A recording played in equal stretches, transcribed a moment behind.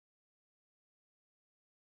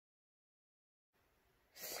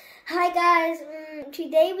Hi guys,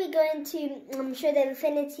 today we're going to show the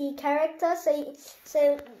Infinity character. So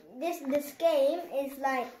this game is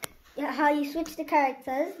like how you switch the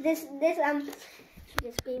characters. Show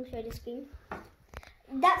the screen.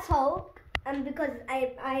 That's Hulk, because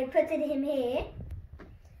I put him here,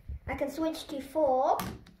 I can switch to 4.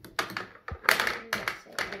 Let's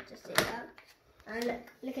say I just did that. And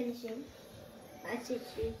look at the screen. I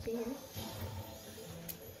switched to him.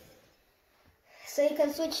 So you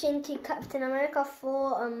can switch into Captain America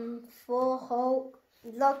for Hulk,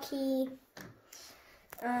 Loki,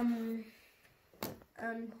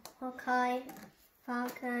 Hawkeye,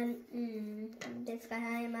 Falcon, this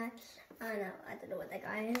guy Iron Man. I don't know what that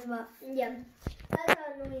guy is, but yeah, that's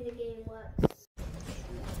how normally the game works.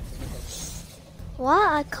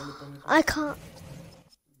 What? I can't.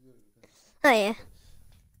 Oh yeah.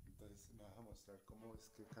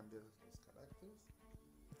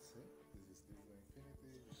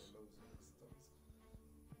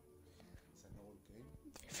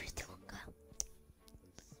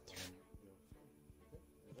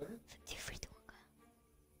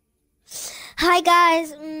 Hi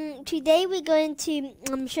guys, today we're going to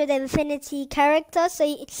show the Infinity character.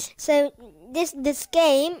 So this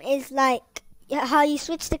game is like how you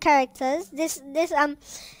switch the characters. Show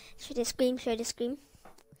the screen.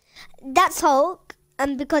 That's Hulk,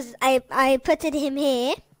 because I put him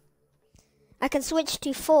here, I can switch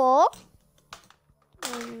to 4.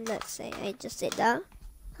 Let's say I just did that.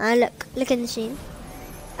 And look at the machine.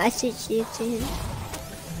 I switched it to him.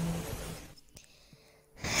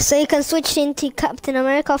 So you can switch into Captain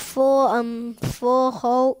America for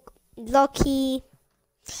Hulk, Loki,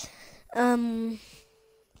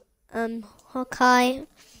 Hawkeye,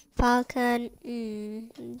 Falcon,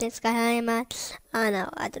 this guy Iron Man. I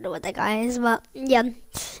don't know what that guy is, but yeah,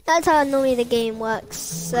 that's how normally the game works.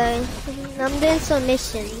 So I'm doing some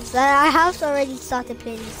missions. I have already started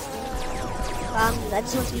playing this game. I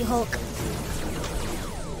just want to be Hulk.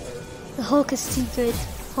 The Hulk is too good.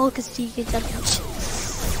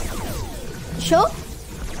 Sure?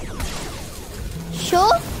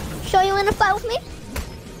 Sure you wanna fight with me?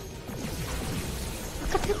 I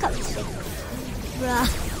can pick up this thing. Bruh,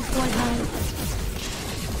 one hand.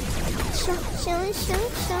 Sure.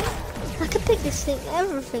 I can pick this thing,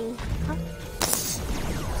 everything.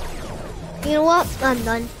 You know what? I'm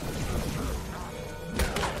done.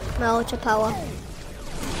 My ultra power.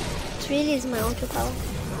 It really is my ultra power.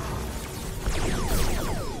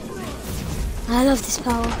 I love this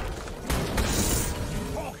power.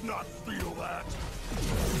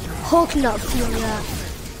 Hulk not feel that.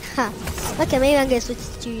 Ha. Okay, maybe I'm gonna switch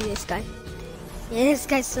to this guy. Yeah, this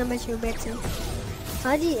guy's so much more better.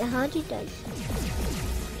 How do you die?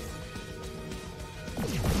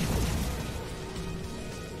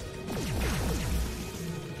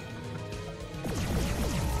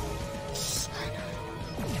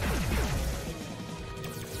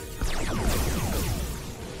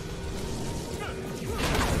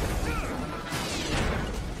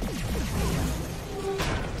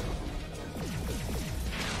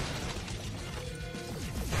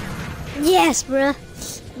 Yes, bruh.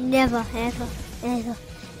 Never, ever.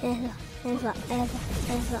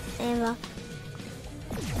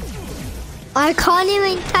 I can't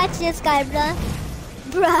even catch this guy, bruh.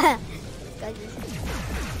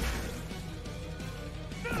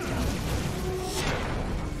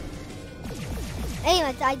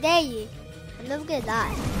 Anyway, I dare you. I'm never gonna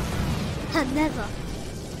die. I'm never.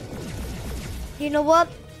 You know what?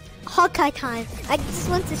 Hawkeye time. I just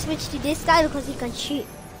want to switch to this guy because he can shoot.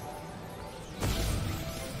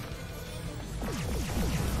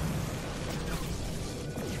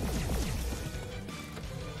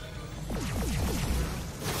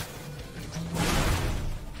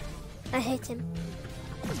 I hate him.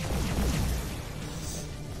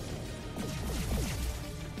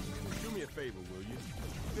 Do me a favor, will you?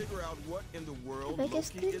 Figure out what in the world Loki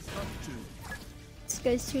is up to. This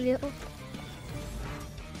guy's too little.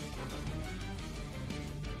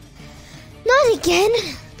 Not again!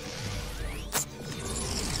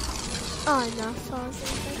 Oh no,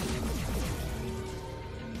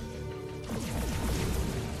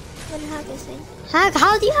 I'm gonna hack this thing.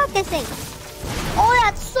 How do you hack this thing? Oh,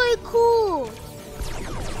 that's so cool!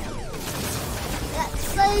 That's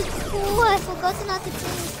so cool! I've forgotten how to do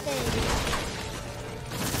this thing.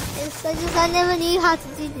 I never knew how to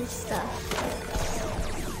do this stuff.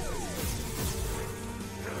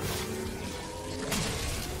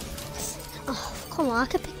 Oh, come on, I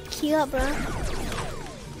can pick you up, bro.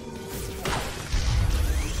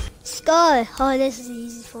 Let's go! Oh, this is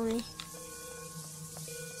easy for me.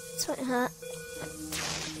 It's right hat.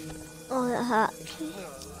 Oh, that hat.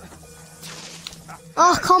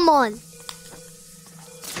 Oh, come on.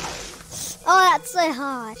 Oh, that's so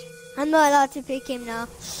hard. I'm not allowed to pick him now.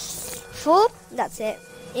 4, that's it.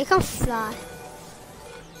 You can fly.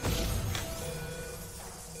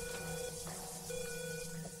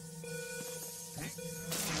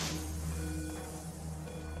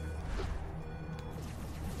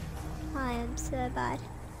 I am so bad.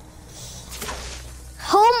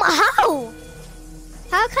 How?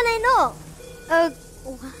 How can I not? Oh,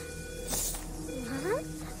 what? I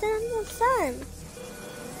don't understand.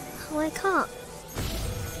 Oh, I can't.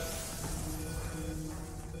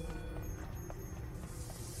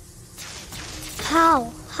 How?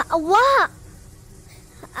 What?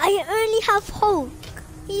 I only have Hulk.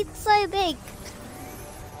 He's so big.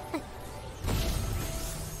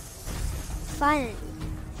 Finally.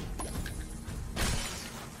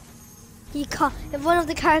 You can't. If one of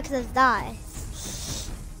the characters dies,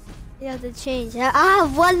 you have to change. I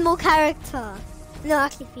have one more character. No,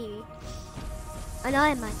 actually Fury. And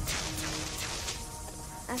Iron Man.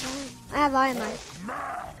 I have Iron Man.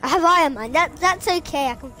 I have Iron Man. That's okay.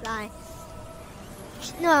 I can fly.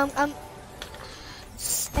 No,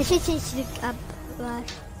 I should change to the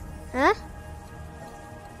huh?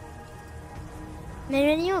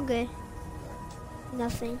 Maybe you're good.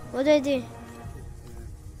 Nothing. What do I do?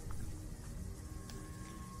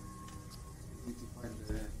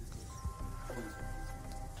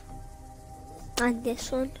 And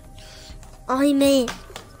this one. I mean,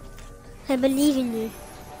 I believe in you.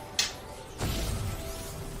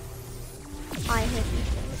 I hope you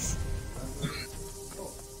finish.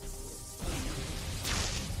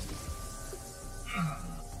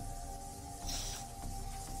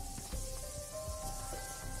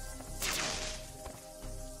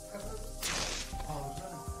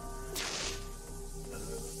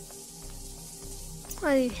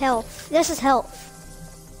 Oh, health. This is health.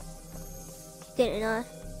 Didn't know.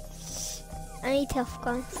 I need health,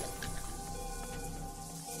 guys.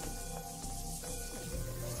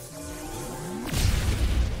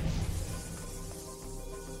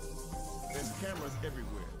 There's cameras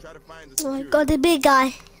everywhere. Try to find the Oh, I security. got the big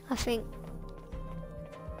guy, I think.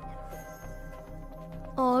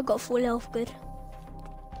 Oh, I got full health, good.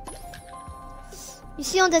 You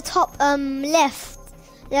see on the top left,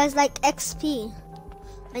 there's like XP.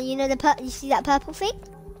 And you know you see that purple thing?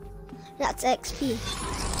 That's XP.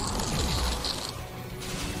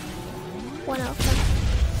 One of them.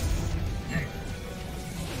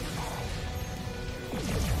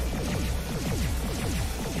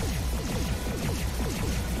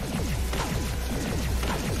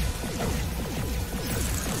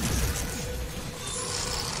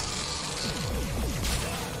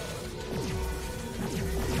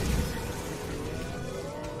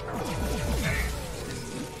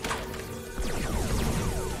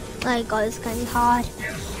 My God, it's gonna be hard.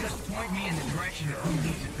 Just point me in the direction of who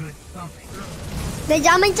needs a good thumping.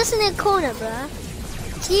 I'm just in the corner, bruh.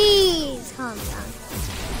 Jeez, calm down.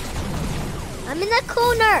 I'm in the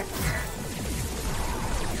corner.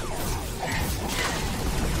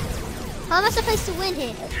 How am I supposed to win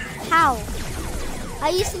here? How? I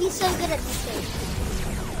used to be so good at this game.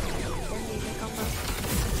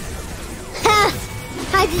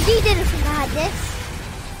 How did you do this when I had this?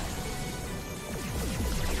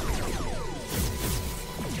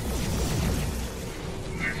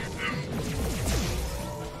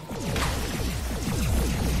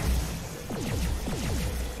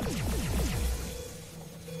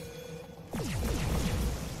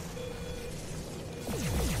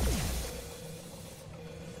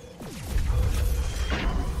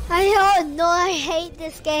 No, I hate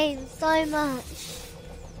this game so much.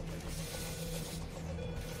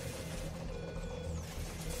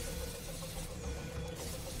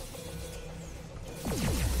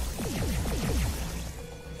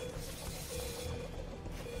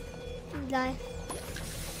 Life.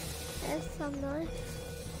 There's some life.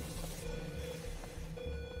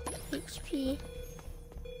 HP.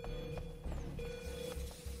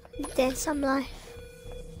 There's some life.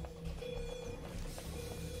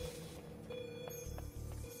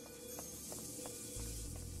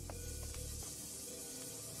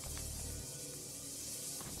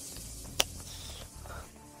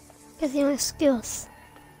 Getting my skills.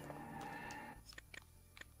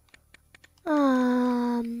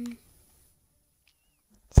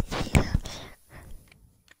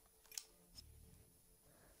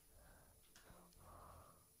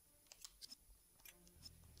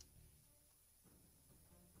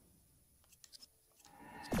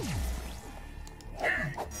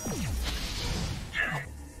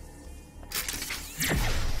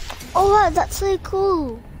 Oh wow, that's so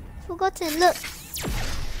cool. Forgotten, look.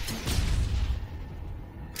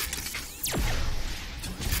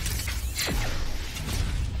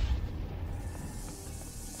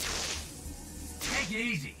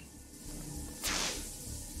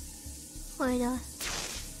 I know.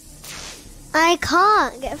 I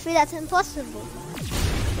can't get through. That's impossible.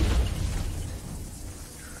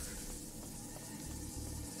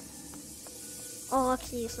 Oh,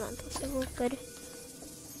 actually, it's not impossible. Good.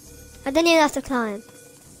 I don't even have to climb.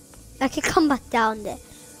 I can come back down there.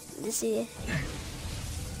 Let's see.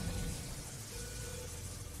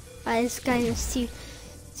 This guy is too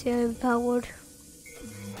overpowered.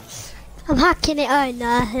 I'm hacking it. Oh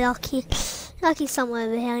no, lucky somewhere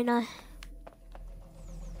over here. I know.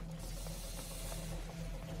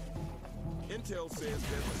 Intel says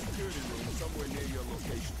there's a security room somewhere near your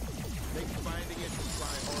location. Make finding it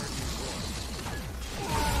priority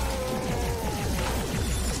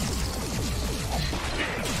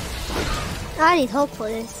one. I need hope for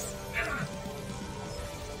this.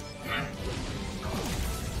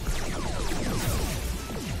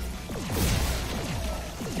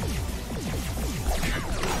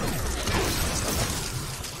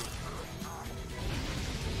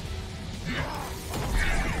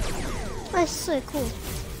 That's so cool.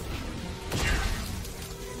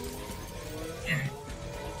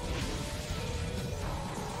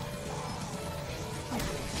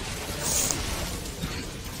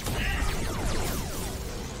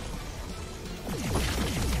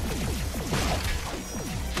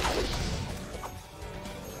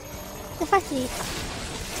 Actually,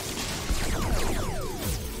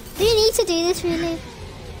 do you need to do this really?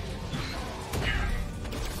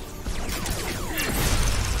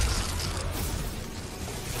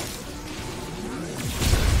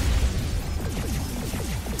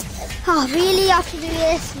 Oh, really? I have to do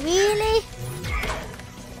this? Really?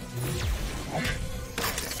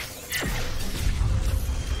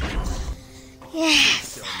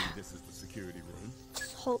 Yes. Tell me this is the security room.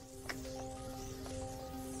 Just hope.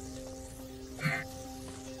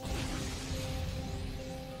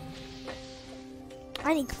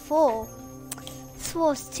 I need 4.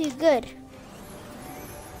 4 is too good.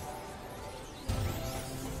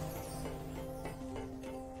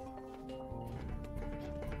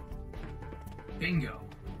 Bingo.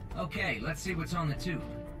 Okay, let's see what's on the tube.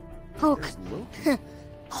 Hulk.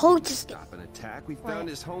 Hulk just. Stop an attack. We found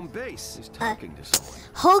his home base. He's talking to someone.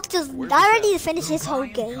 Hulk just. I already finished this whole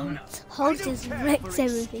game. Hulk just wrecks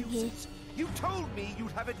everything here. You told me you'd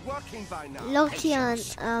have it working by now. Loki and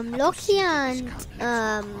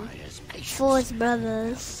Thor's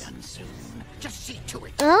brothers. Just see to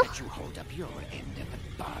it Huh? that you hold up your end of the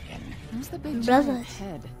bargain. Who's the big Brothers. giant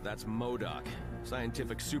head? That's MODOK,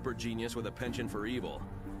 scientific super genius with a penchant for evil.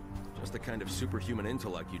 Just the kind of superhuman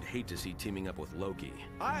intellect you'd hate to see teaming up with Loki.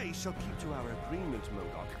 I shall keep to our agreement,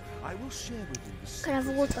 MODOK. I will share with you the Can I have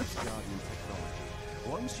water? secrets of Guardian technology.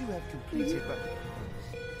 Once you have completed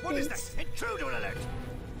What is this? Intruder alert!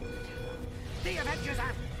 The Avengers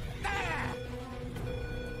are there!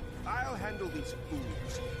 I'll handle these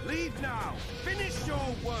fools. Leave now. Finish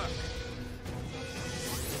your work.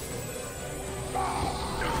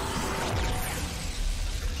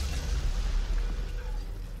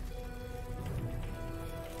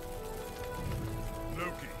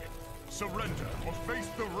 Loki, surrender or face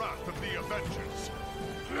the wrath of the Avengers.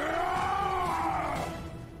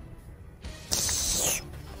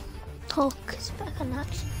 Hulk is back on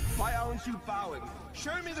action. Why aren't you bowing?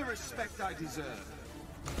 Show me the respect I deserve.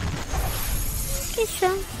 Okay,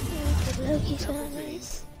 so Loki's so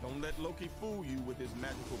nice. Don't let Loki fool you with his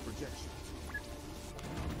magical projections.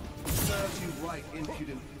 Serves you right,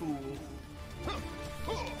 impudent fool.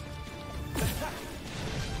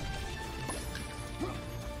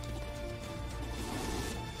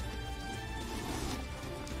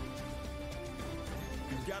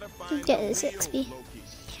 You gotta find Get the this real XP. Loki.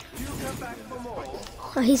 You come back for more.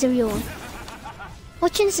 Oh, he's a real one.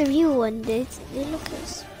 Which one's the real one, dude? They look at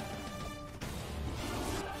us.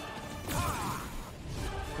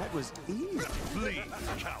 That was easy. Flee,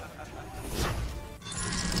 coward.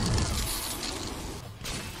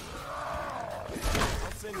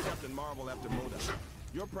 I'll send Captain Marvel after MODOK.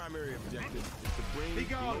 Your primary objective is to bring Be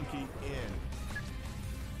gone. Loki in.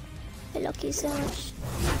 I like you so much.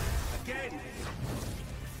 Again.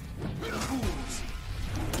 Fools.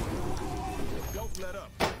 Don't let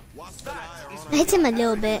up. Wasp and I are on I hit him a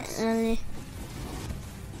little bit. Only.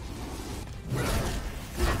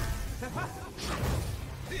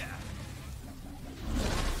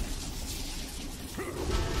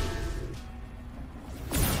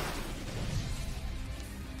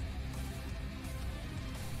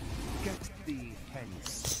 Get thee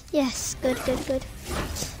hence. Yes, good. I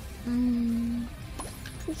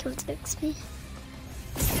think he'll text me.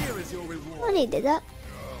 Here is your reward. I needed that.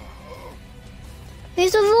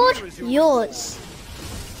 Whose reward? Yours.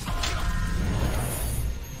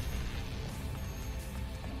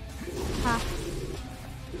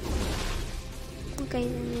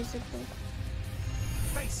 impossible.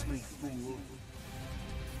 Face me, fool.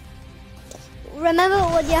 Remember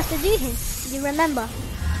what you have to do here? Do you remember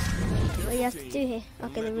what you have to do here?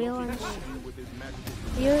 Okay, the real one.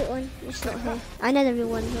 Real one is not here. I know the real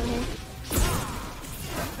one's not here.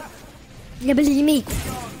 You believe me?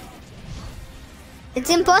 It's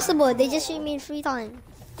impossible. They just shoot me 3 times.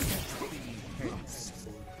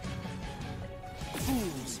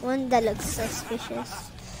 One that looks suspicious.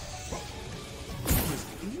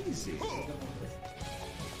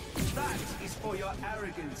 That is for your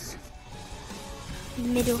arrogance.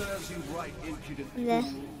 Middle. Serves you right, impudent There.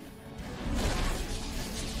 fool.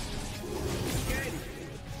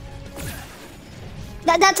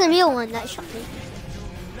 That's a real one that shot me.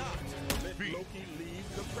 Let Loki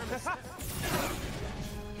leave the premises.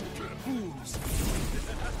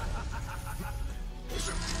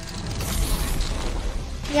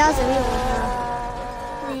 Yeah, that's a real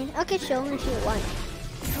one. Yeah. Okay, sure, if you want.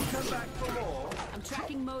 I'm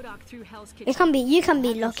tracking Modoc through Hell's Kitchen. You can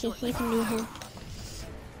be lucky. You can be him.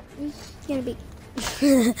 You're gonna be.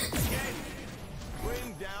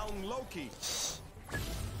 Bring down Loki.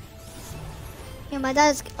 Yeah, my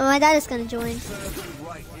dad is gonna join. Serves you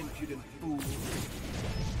right, impudent fool.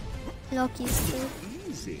 Loki's too.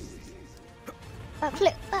 Easy.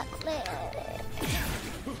 Backflip, backflip.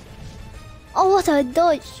 Oh, what a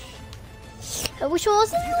dodge! Which one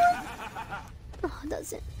was it? Oh,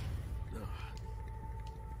 that's it.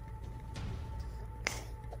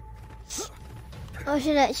 Oh,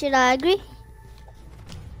 should I agree?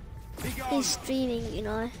 He's streaming, you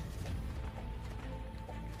know.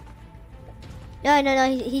 No,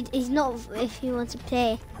 he's not if he wants to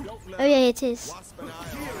play. Oh yeah, it is. Wasp and I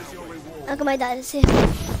are Look at my dad is here.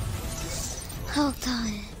 Oh,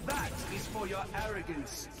 God. That is for your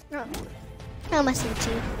arrogance. No. I'm messing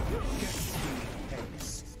too.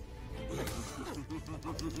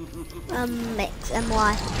 X and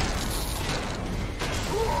Y.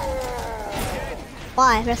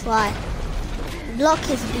 Y, press Y. Block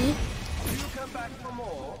is B. You come back for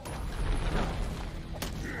more.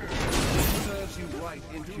 Serves you right,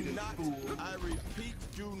 do impudent not, fool. I repeat,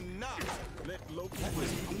 do not let Loki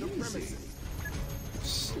leave the premises.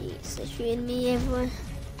 Jeez, they're shooting me everywhere.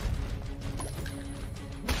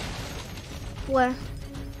 Where?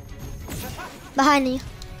 Behind you.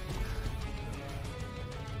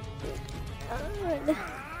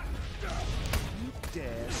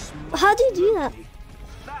 Dare smile. How do you do that?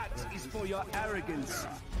 That is for your arrogance.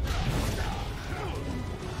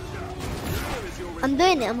 I'm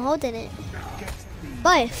doing it, I'm holding it.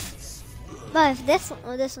 Both. Both, this one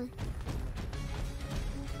or this one.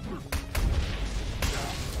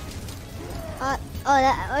 Oh,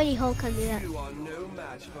 that only Hulk can do that. You are no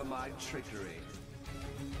match for my trickery.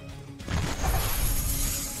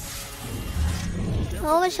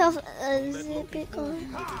 How much health is it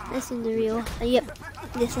on? This is the real. Yep,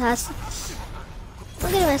 this has.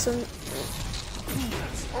 Look at this one.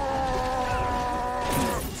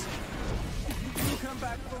 You come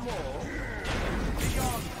back for more.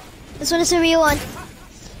 This one is a real one.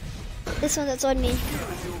 This one that's on me.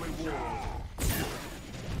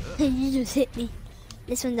 You just hit me.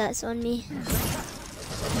 This one that's on me.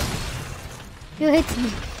 You hit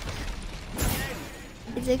me.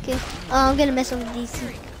 It's okay. Oh, I'm gonna mess with these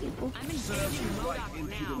people. I'm engaging Modoc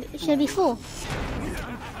now. It should be full.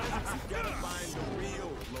 Gotta find the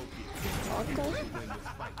real Loki. Okay.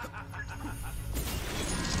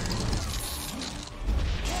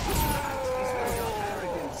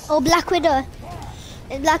 Oh, Black Widow.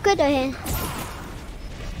 Is Black Widow here?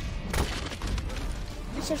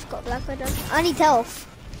 I should have got Black Widow. I need health.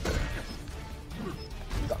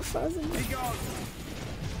 Got frozen.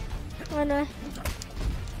 Oh no.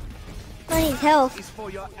 I need health. Is for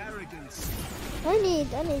your arrogance. I need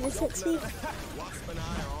the 6 feet. Wasp and I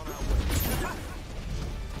are on our way.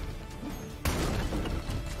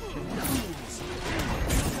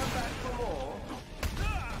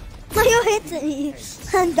 Why you hitting me?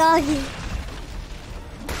 I'm dying.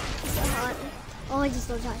 So hard. Oh, I just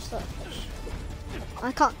don't touch that.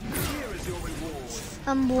 I can't. Here is your reward.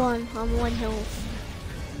 I'm one health.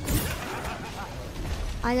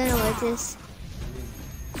 I don't know what it is.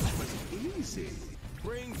 Easy.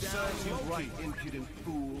 Bring down Serves you Loki. right, impudent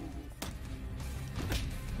fool.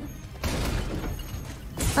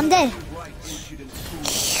 I'm dead. Right, impudent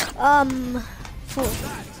fool. Full.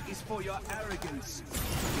 That is for your arrogance.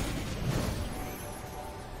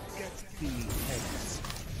 Get the heads.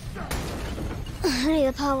 I need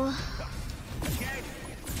the power.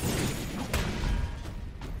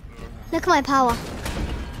 Look at my power.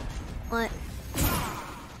 What?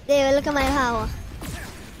 There, look at my power.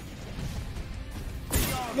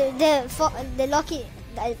 The Loki.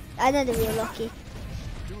 I know the real Loki.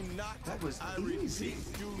 Do not. That was I easy.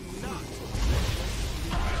 repeat, do not.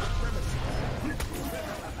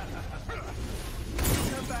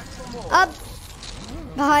 Come back for more. Up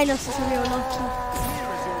behind us is a real Loki.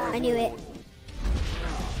 I knew it.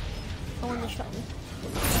 I want to shot me.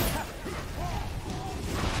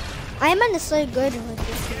 Iron Man is so good with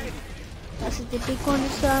this thing. That's the big one.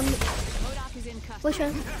 Modoc is in custody. Which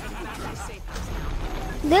one? Back to the safe house now.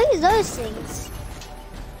 Those things.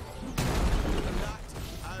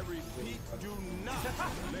 I repeat, do not.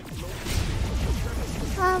 Let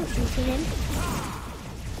I'm shooting him.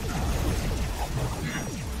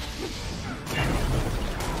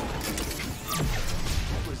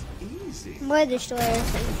 That was easy. I'm gonna destroy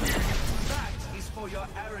everything. That is for your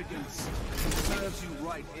arrogance. Serves you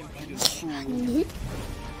right, impudent fool.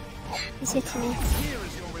 He's hitting me. Here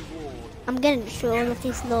is your reward. I'm gonna destroy all of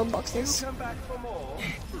these little boxes. Come back for more.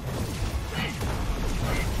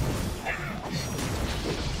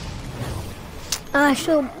 I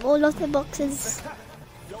show all of the boxes.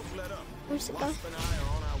 don't let up. Where's it go? Wasp and I are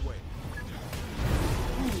on our way.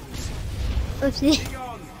 Oopsie.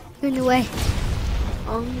 You're in the way.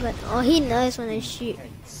 Oh, I'm good. Oh, he knows when I shoot.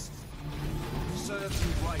 Serves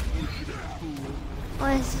you right, impudent fool.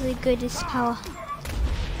 Oh, this is the goodest power.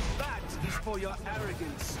 That is for your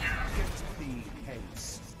arrogance. Get thee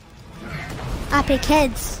hence. I pick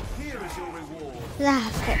heads. Here is your reward. I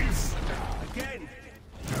have heads. Again.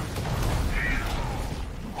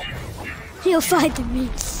 You're fighting me.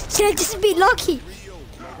 Should I just be lucky?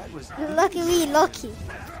 That was Lucky me, lucky.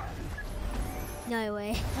 No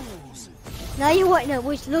way. Now you won't know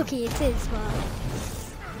which lucky it is, man.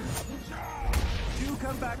 you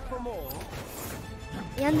come back for more.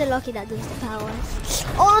 You're the lucky that does the powers.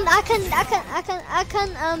 Oh, I can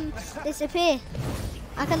disappear.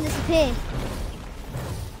 I can disappear.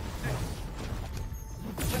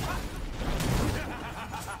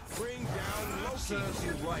 Bring down Loki. Serves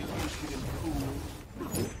you right, impudent fool.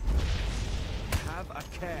 Have a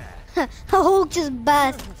care. Hulk just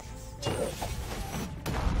burst.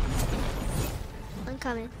 I'm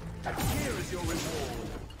coming. Here is your reward.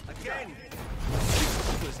 Again.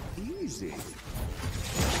 That was easy.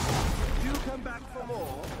 You come back for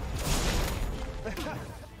more.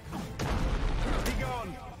 Be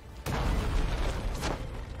gone.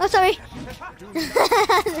 Oh, sorry.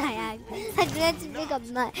 I didn't pick up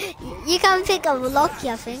my. You can pick up Loki,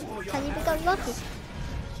 I think. Can you pick up Loki?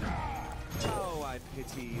 Oh, I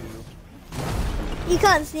pity you. You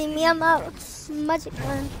can't see me. I'm out. Magic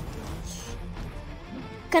man.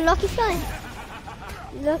 Can Loki fly?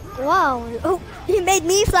 Look! Wow! Oh, you made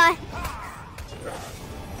me fly.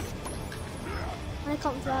 I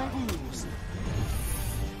can't fly.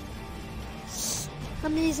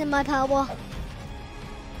 I'm using my power.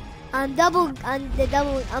 I'm double. I'm the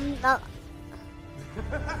double. I'm not.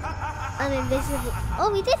 I'm invisible. Oh,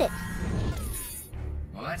 we did it.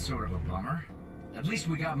 Well, that's sort of a bummer. At least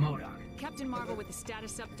we got Modoc. Captain Marvel with the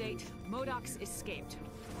status update. Modoc's escaped.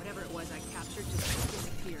 Whatever it was I captured just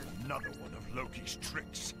disappeared. Another one of Loki's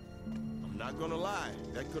tricks. I'm not gonna lie,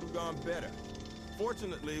 that could have gone better.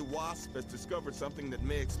 Fortunately, Wasp has discovered something that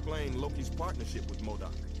may explain Loki's partnership with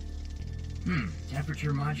Modoc.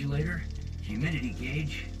 Temperature modulator, humidity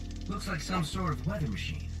gauge. Looks like some sort of weather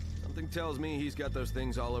machine. Something tells me he's got those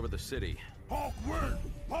things all over the city. Hulk win!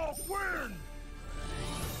 Hulk win!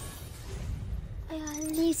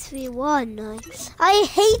 At least we won. Nice. I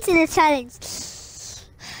hated the challenge.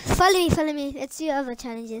 Follow me, follow me. Let's do other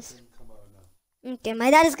challenges. Okay, my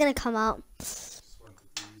dad is gonna come out.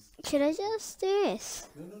 Should I just do this?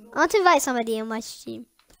 I want to invite somebody on my stream.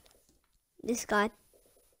 This guy.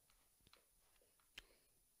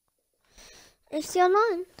 Is he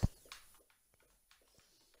online?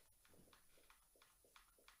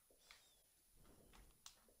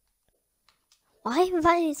 Why are you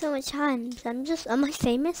inviting me so much times? Am I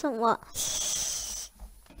famous or what?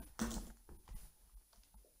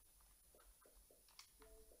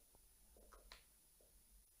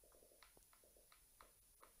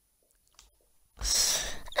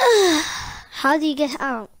 How do you get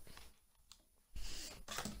out?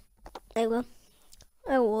 There we go.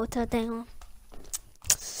 Oh, water, dang on.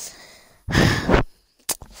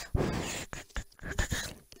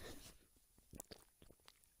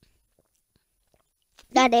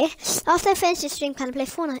 Daddy, after I finish the stream, can I play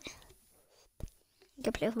Fortnite? I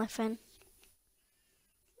can play with my friend.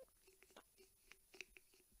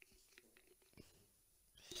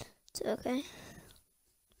 It's okay.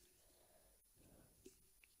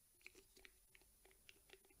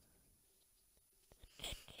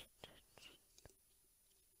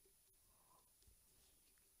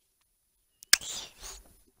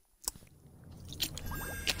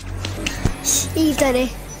 Leave,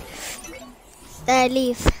 Daddy. Dad,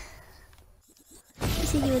 leave. I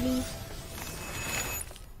see you leave.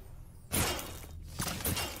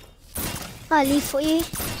 I'll leave for you.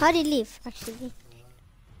 How do you leave, actually?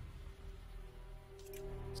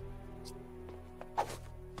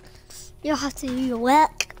 You'll have to do your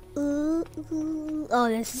work. Ooh. Oh,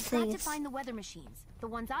 this You've got to find the weather machines. The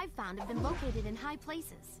ones I've found have been located in high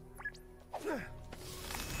places.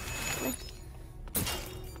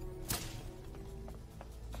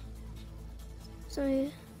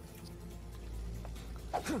 Sorry.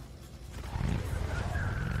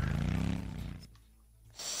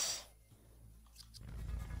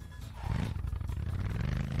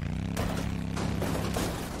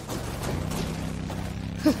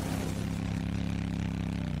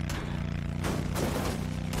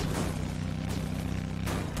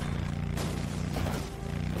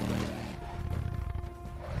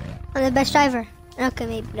 I'm the best driver. Okay,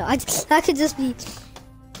 maybe no. I could just be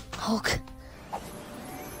Hulk.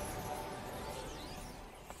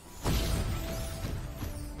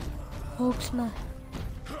 Hulk smash.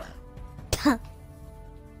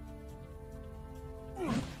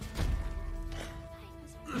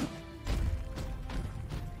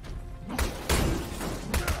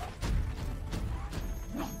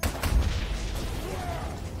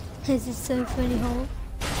 This is so funny, Hulk.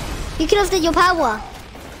 You can offset your power.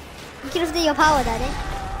 You can offset your power, Daddy.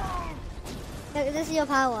 Look, this is your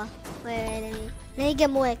power. Wait, let me get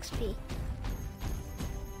more XP.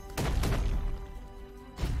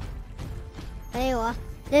 There you are.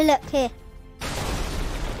 Look, here.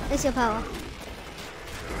 That's your power.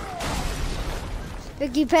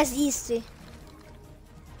 Look, you press these two.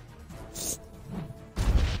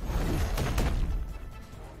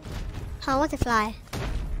 I want to fly.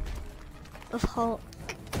 With Hulk.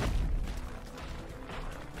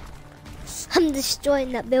 I'm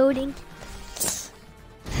destroying that building.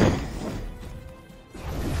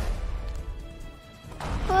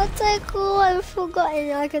 Oh, that's so cool. I've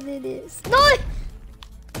forgotten I can do this. No!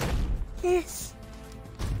 Yes.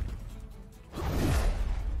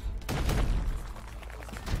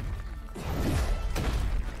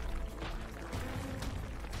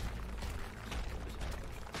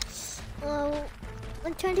 Oh,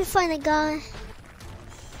 I'm trying to find a guy.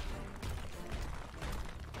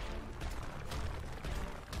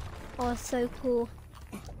 Oh, so cool.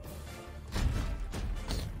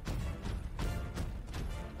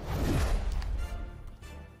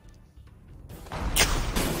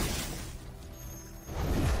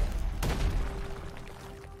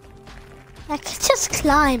 I could just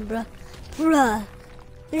climb, bruh.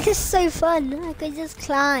 This is so fun. I could just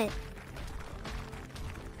climb.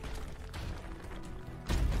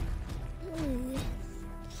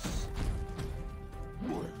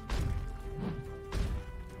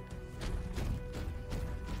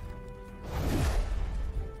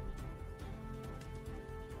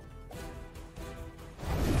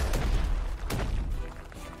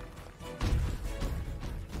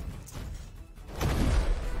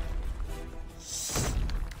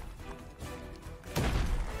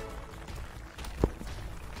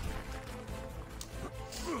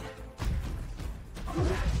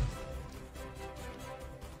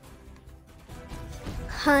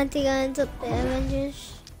 Hunting ends up the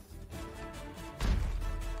Avengers.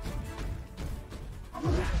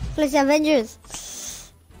 Let's Avengers.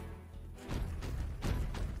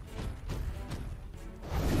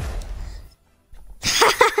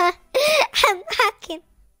 I'm hacking.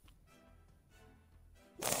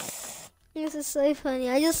 This is so funny.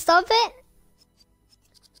 I just stop it.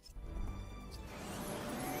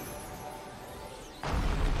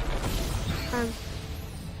 I'm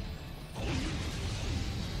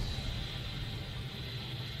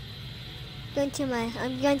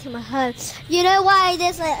going to my home. You know why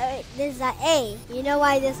there's an A? You know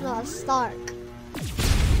why there's not a Stark?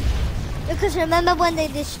 Because remember when they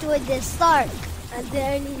destroyed the Stark and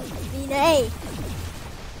there only been an A.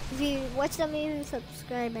 If you watch the movie,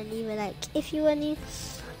 subscribe and leave a like. If you want to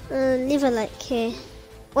leave a like here.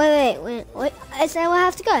 Wait. Is that where I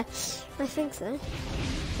have to go? I think so.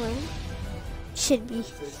 Well, should be.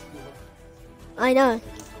 I know.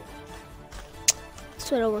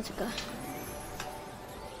 That's where I want to go.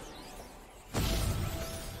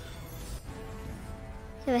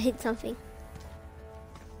 If I hit something.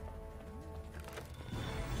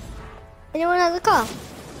 Anyone has a car?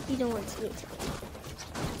 You don't want to meet.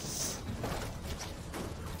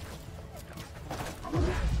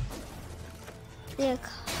 Yeah,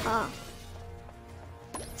 car.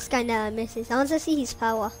 This guy never misses. I want to see his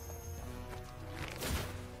power.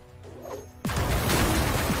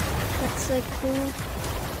 That's so cool.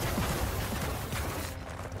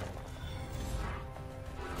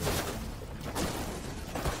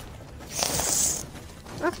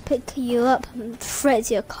 I can pick you up and throw it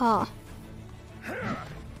to your car.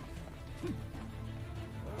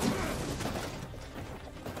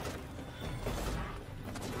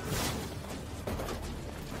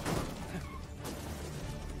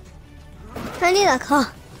 I need a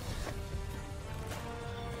car.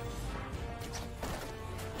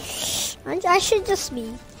 I should just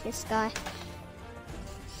be this guy.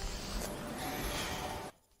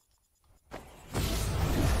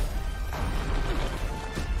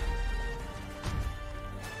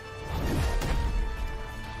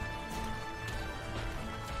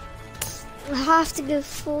 I have to go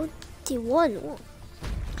 41. What?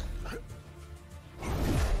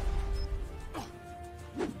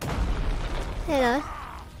 Hello.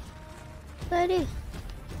 What do I do?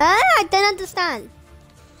 Ah, I don't understand.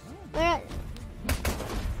 Where?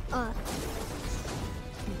 Oh,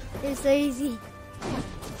 it's so easy.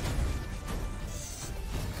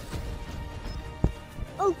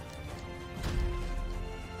 Oh.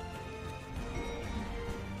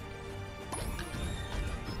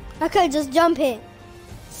 I could just jump in.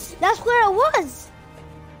 That's where it was.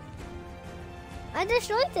 I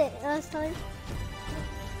destroyed it last time.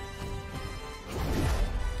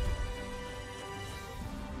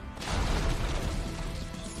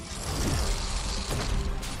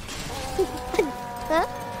 Huh?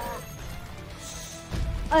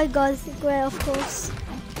 I got the gray, of course.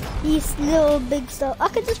 These little big stuff. I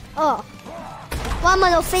could just. Oh. What am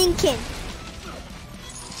I not thinking?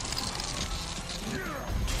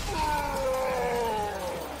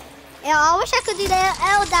 Yeah, I wish I could do the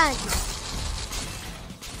L dance.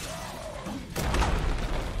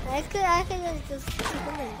 I could just keep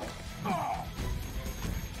them in.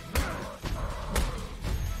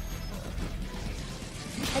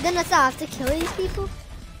 I don't know if I have to kill these people.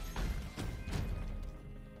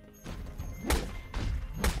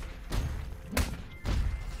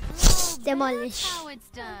 Demolish. That's how it's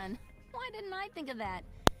done. Why didn't I think of that?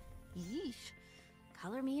 Yeesh.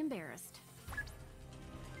 Color me embarrassed.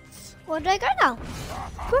 Where do I go now?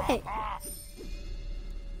 Great.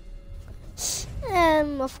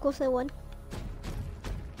 Of course I won.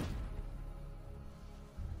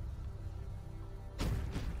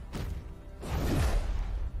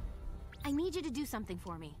 I need you to do something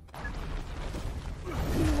for me.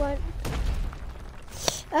 You want?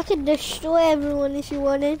 I could destroy everyone if you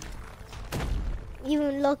wanted.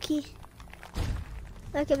 Even Loki.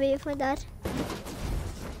 I can wait for that.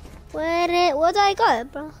 Where do I go,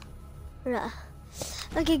 bro? Right.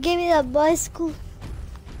 Okay, give me that bicycle.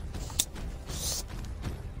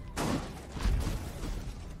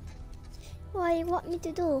 What do you want me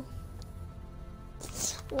to do?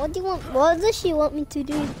 What do you want? What does she want me to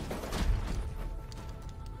do?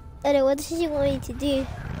 What does she want me to do?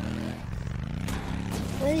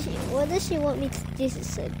 What does she want me to do? This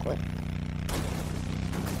is so good.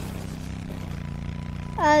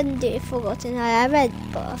 I forgotten. I read,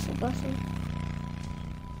 but I've forgotten.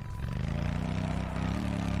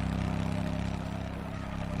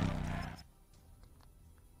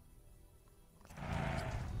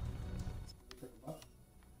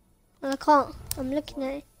 I can't. I'm looking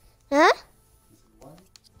at it. Huh?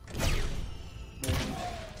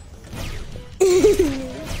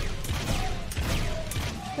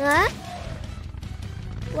 Huh?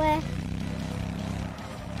 Where?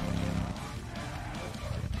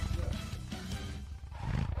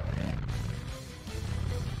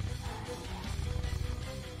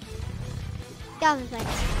 That was like.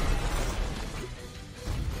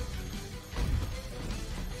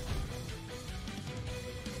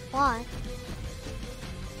 Why?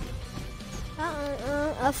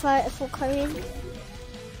 A fight for Korean.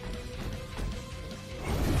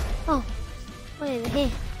 Oh, wait over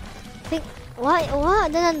here. Think what? I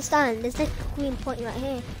don't understand. There's like a green point right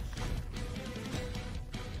here.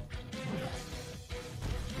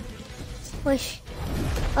 Wish.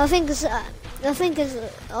 I think it's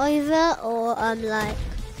either or like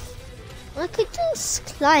I could just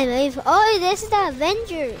climb over. Oh, this is the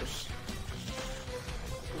Avengers.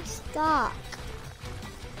 It's dark.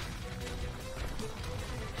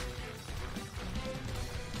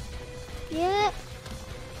 Yeah,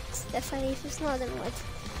 it's definitely if it's not then what?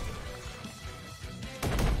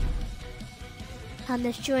 I'm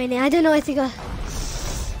destroying it. I don't know where to go.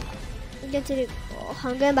 I'm going to do. Oh,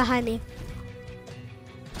 I'm going behind me.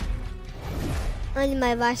 I need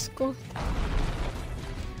my bicycle.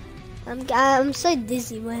 I'm so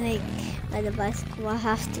dizzy by the bicycle. I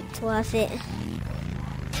have to twerk it.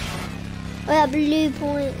 Oh, that blue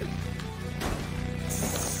point.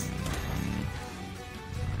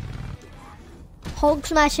 Hulk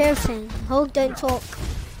smash everything. Hulk don't talk.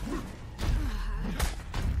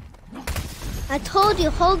 I told you,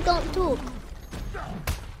 Hulk don't talk.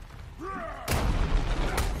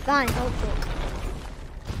 Fine, don't talk.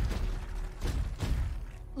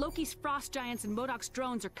 Loki's frost giants and MODOK's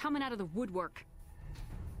drones are coming out of the woodwork.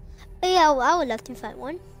 Yeah, well, I would love to fight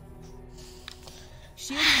one.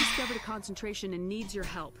 Shield discovered a concentration and needs your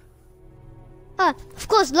help. Ah, of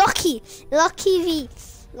course, Loki. Loki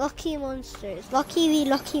v monsters. Loki v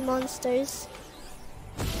Loki monsters.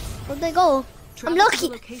 Where'd they go? I'm Travel to Loki.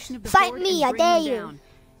 the location of the Fight board me, and I bring dare them you. down.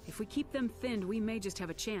 If we keep them thinned, we may just have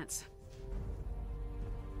a chance.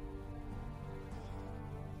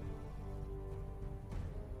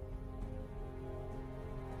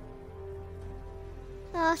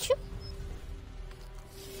 Sure.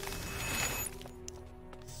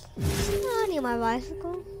 I need my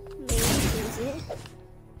bicycle. Maybe use it.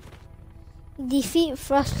 Defeat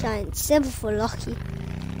Frost Giant. 7 for Loki.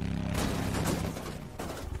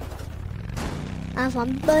 I have my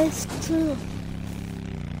bicycle.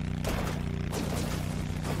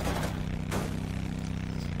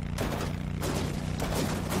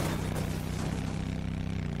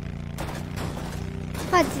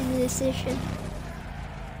 What's the decision?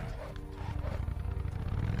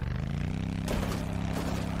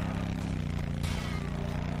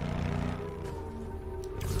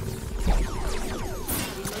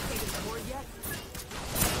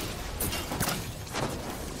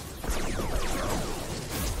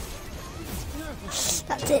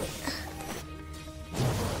 That's it.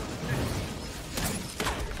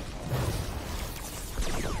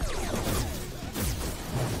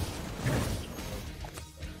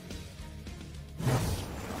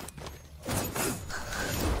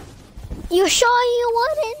 You sure you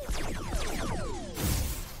wouldn't?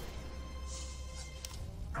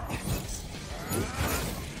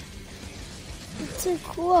 It's a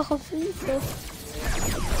cool people.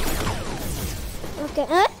 Okay,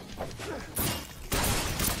 huh?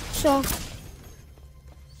 Sure.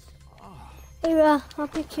 Here, I'll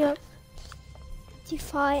pick you up. To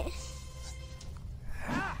fight.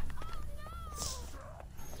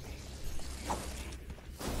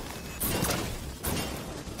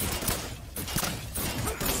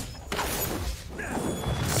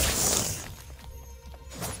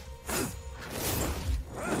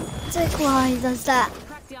 Why does that?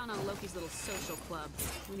 Crack down on Loki's little social club.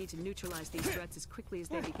 We need to neutralize these threats as quickly as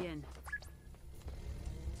they begin.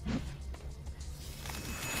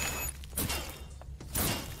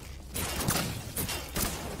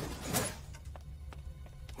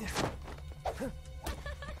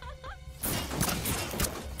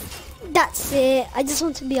 That's it. I just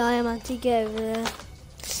want to be Iron Man to get over there.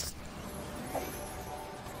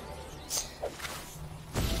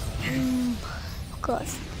 Of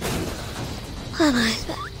course. How nice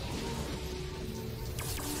that.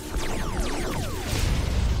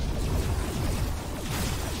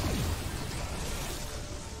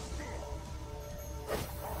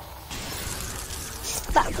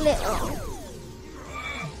 Back little.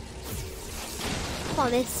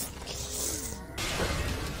 Honest.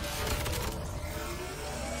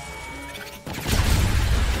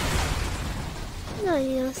 No,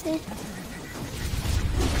 you don't see.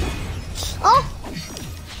 Oh!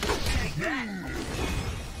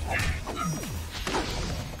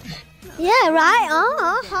 Yeah, right.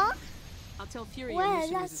 Uh-huh. I'll tell Fury your Well,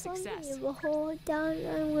 mission was a that's something success. you will hold down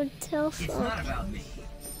and would tell It's from. not about me.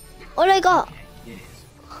 What I got? It is.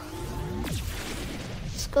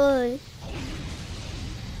 It's good.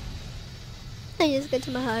 I just get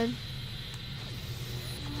to my home.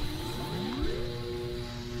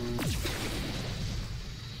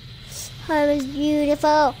 Home is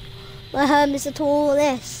beautiful. My home is the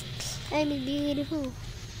tallest. Home is beautiful.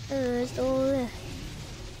 It's the tallest.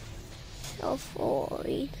 So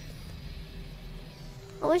boring.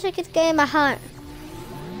 I wish I could get in my heart.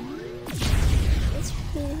 It's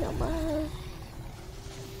really not my heart.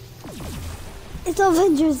 It's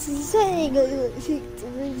Avengers. He's saying this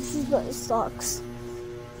is what it sucks.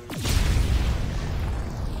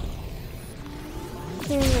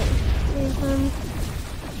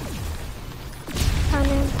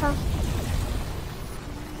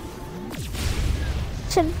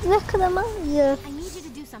 Should look at them. Yeah. I need you to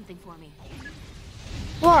do something for me.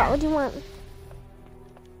 What? What do you want?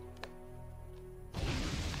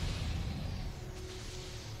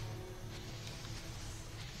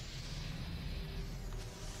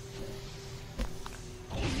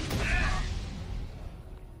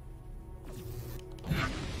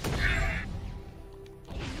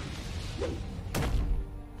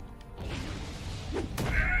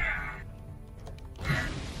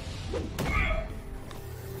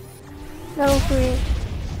 Go for it.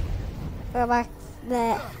 Go back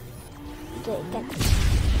there. do it again.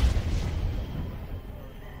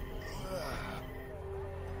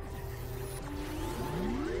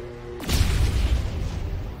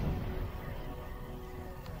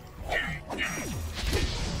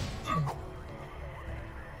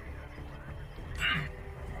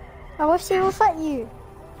 I wish he would fight you.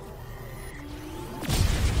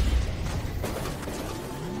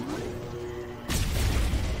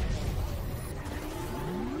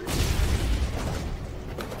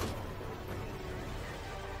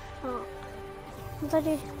 Oh, what did I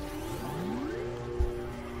do?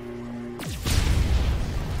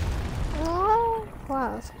 Oh,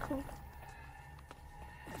 wow, that's cool.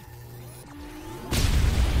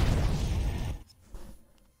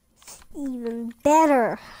 Even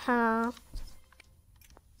better, huh?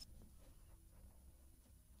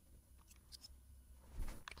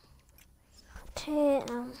 Okay,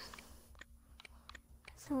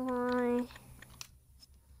 so why?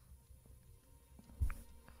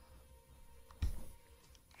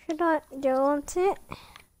 Should I do I want it?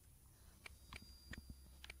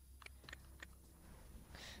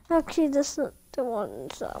 Actually, that's not the one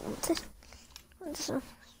that I wanted. This one.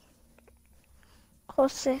 Core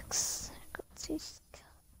 6. Got these.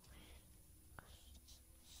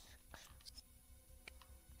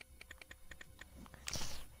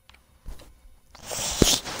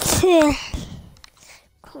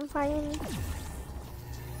 Can't find any.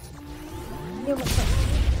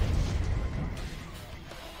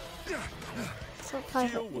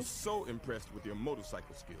 Jill was so impressed with your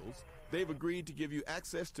motorcycle skills, they've agreed to give you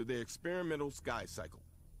access to their experimental sky cycle.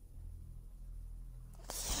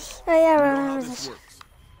 Oh yeah, You know how remember this this. works.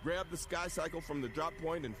 Grab the sky cycle from the drop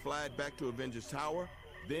point and fly it back to Avengers Tower.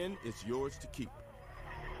 Then it's yours to keep.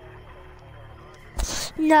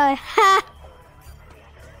 No, ha!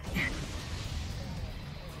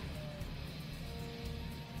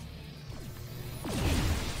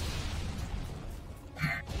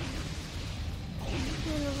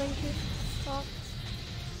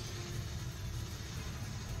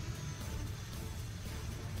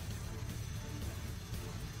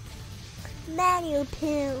 Manual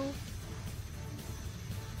pill.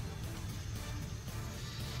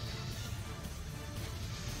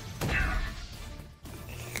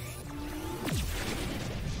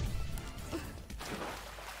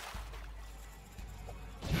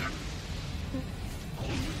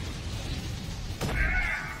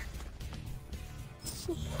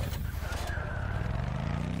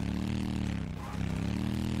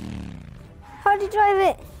 How do you drive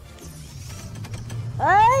it?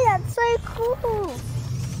 Oh, that's so cool.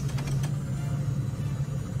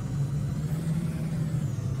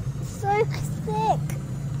 So sick.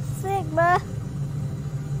 Sick, bruh.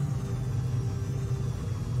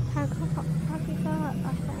 How do you go up?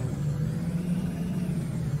 Okay.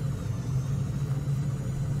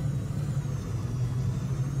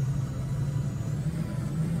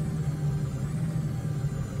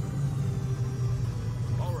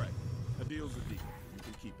 All right, a deal's a deal. You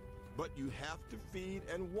can keep it. But you have to feed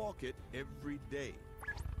and walk it every day.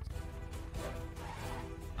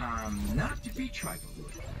 Not to be trifled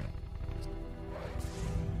with.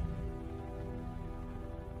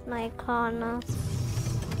 My corner.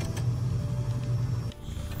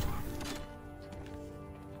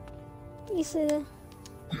 You see the...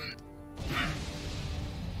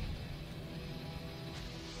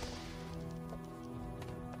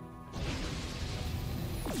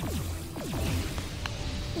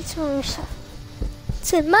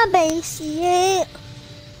 to my base, yeah.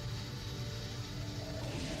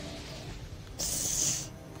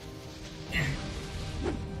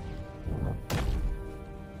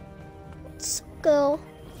 Let's go.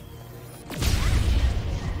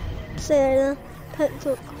 So,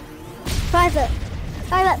 private.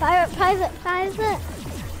 I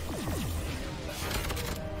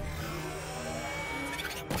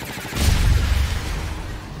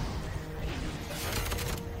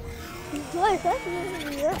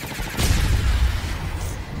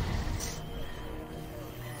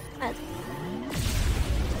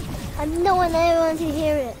don't want anyone to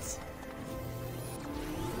hear it.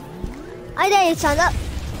 I dare you stand up.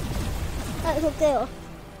 That's a deal.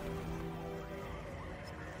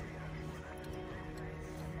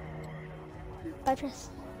 Beatrice.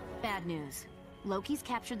 Bad news. Loki's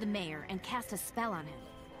captured the mayor and cast a spell on him.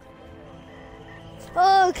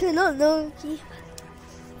 Oh, okay, not Loki.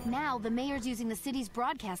 Now the mayor's using the city's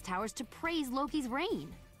broadcast towers to praise Loki's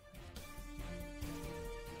reign.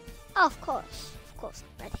 Oh, of course,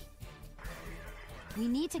 ready. We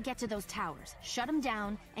need to get to those towers, shut them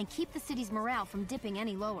down, and keep the city's morale from dipping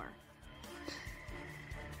any lower.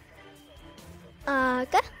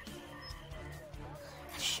 Okay.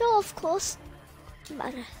 sure, of course.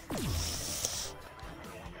 But,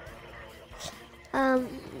 no,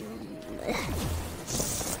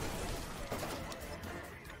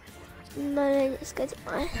 let's go to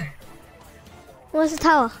mine. Where's the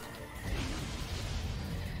tower?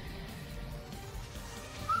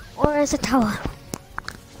 Where is the tower?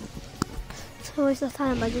 So where's the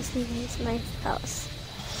tower? I just need to use my house.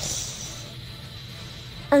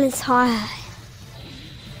 And it's high.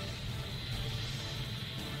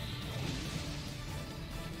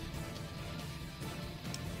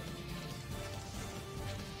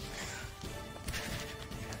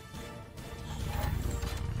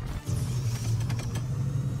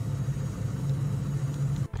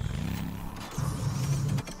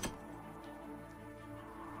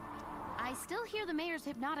 I still hear the mayor's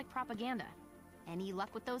hypnotic propaganda. Any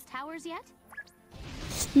luck with those towers yet?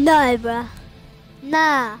 No, bruh.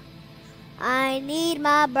 Nah. I need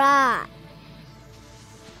my bra.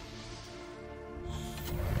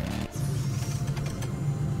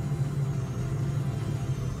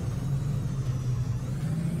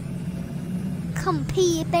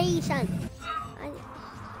 Competition.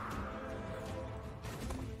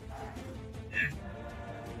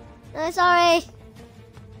 No, sorry.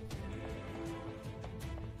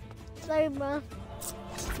 Sorry, bro.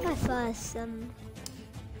 My first, I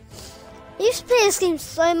used to play this game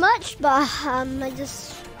so much, but I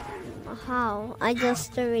just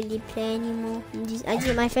don't really play anymore.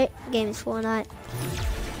 My favorite game is Fortnite.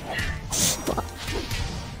 But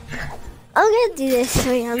I'm gonna do this.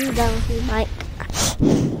 So yeah, I'm done with you, Mike.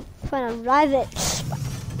 Trying to drive it.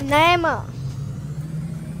 Neymar.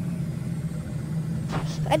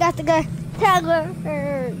 I'd have to go. Tiger.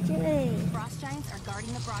 Frost giants are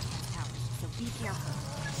guarding the broadcast towers, so be careful.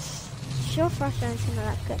 Sure, Frost giants are not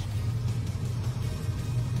that good.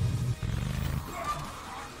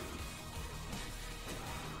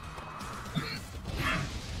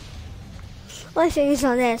 My finger's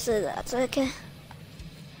on there, so that's okay.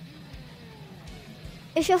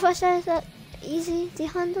 Is your Frost giants that easy to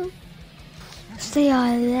handle? They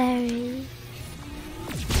are very.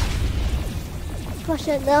 Push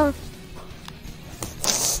it down.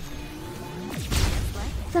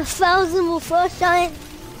 The 1,000 will Frost giant.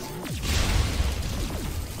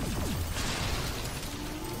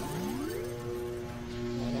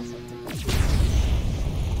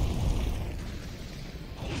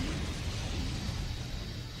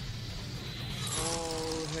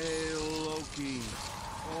 All hail Loki.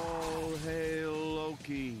 All hail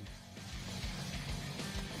Loki.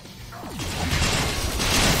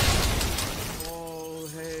 All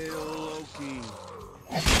hail Loki.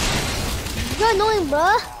 You're annoying,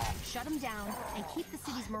 bruh. Shut them down and keep the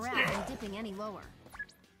city's morale from dipping any lower.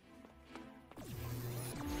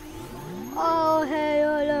 Oh, hey,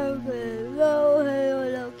 oh, Loki. Oh, hey, oh,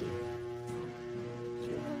 Loki.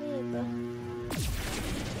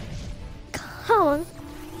 Come on.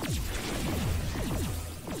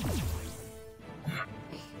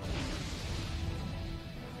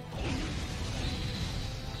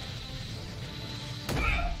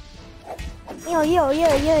 Yo, yo, yo,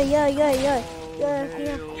 yo, yo, yo, yo.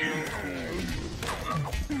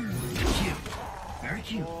 Very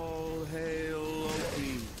cute. All hail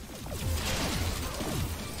Loki.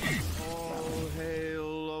 All hail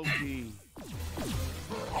Loki.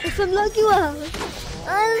 If I'm lucky, what happens?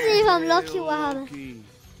 Let's see if I'm lucky, what happens. Loki.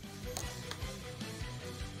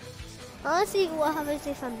 Let's see what happens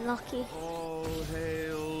if I'm lucky. All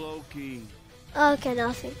hail Loki. Okay,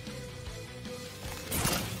 nothing.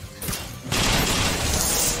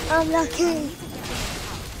 I'm lucky.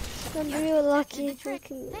 I'm real lucky. Thanks.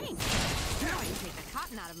 Now I can take the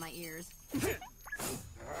cotton out of my ears.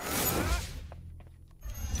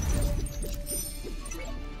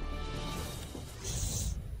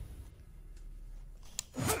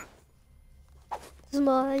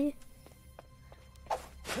 Smile.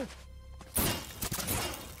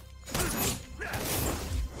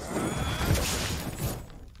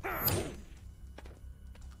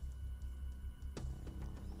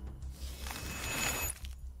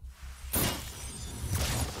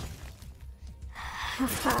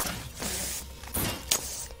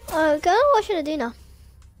 Okay, what should I do now?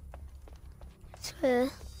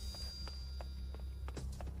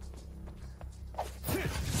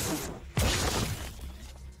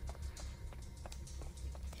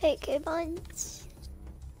 Okay, binds.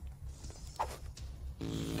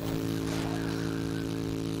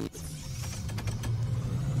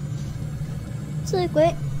 So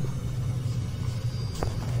quick.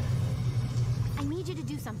 I need you to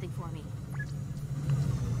do something for me.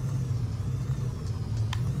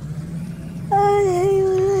 Oh,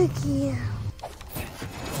 lucky.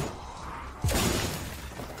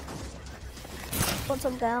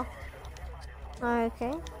 What's up, girl?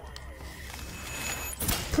 Okay.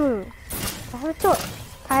 Private talk.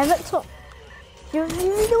 Private talk. You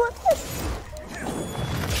really want this?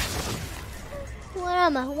 Where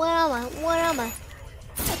am I? Where am I? Where am I?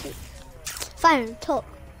 Okay. Fine, talk.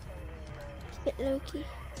 Get Loki.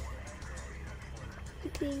 I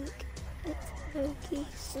think it's Loki.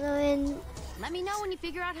 Snowing. Let me know when you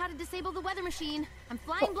figure out how to disable the weather machine. I'm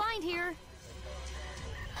flying blind here.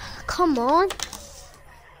 Come on.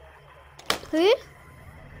 Who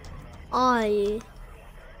are you?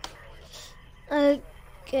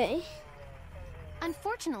 Okay.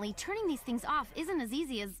 Unfortunately, turning these things off isn't as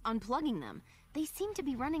easy as unplugging them. They seem to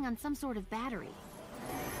be running on some sort of battery.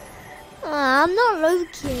 I'm not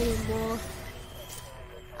Loki anymore.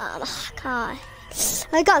 God.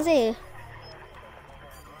 I can't see you.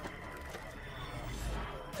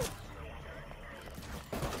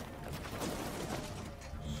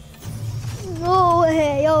 Oh,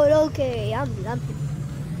 hey, yo, Loki. I'm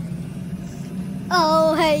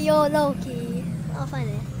Oh, hey, yo, Loki. I'll find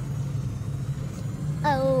it.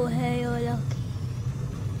 Oh, hey, yo, Loki.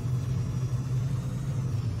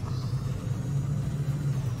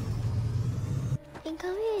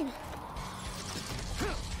 Come in.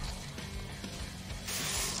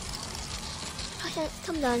 I can't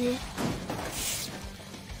come down here.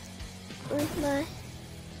 Where's my...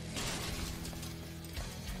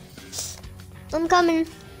 I'm coming.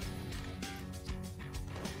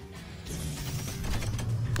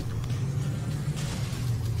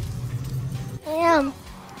 I am.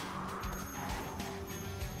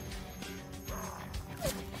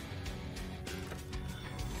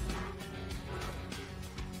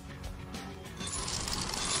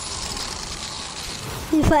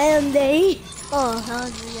 If I am there. Oh, how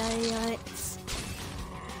do I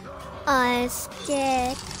I'm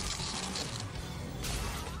scared.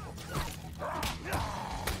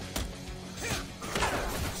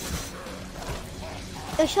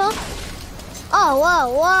 You sure? Oh,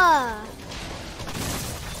 wow.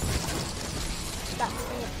 That's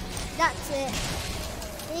it. That's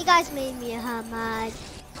it. You guys made me mad.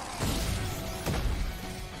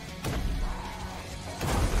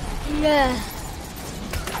 Yeah.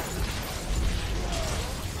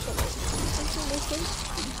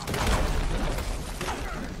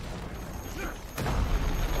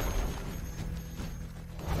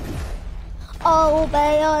 Oh,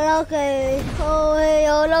 baby, okay. Oh, hey,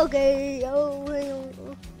 okay. Oh, hey,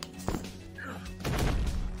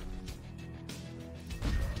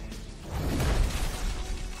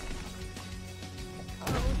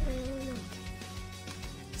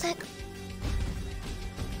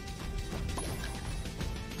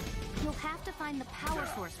 You'll have to find the power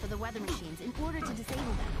source for the weather machines in order to disable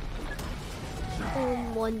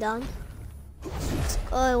them. one down.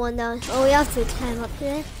 Oh, one down. Oh, we have to climb up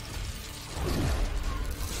here.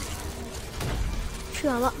 Sure,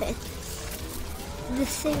 I'm up there.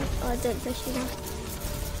 This thing. Oh, don't push me down.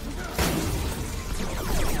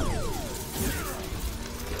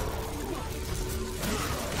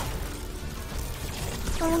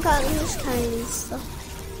 Oh my god, I'm just carrying this stuff.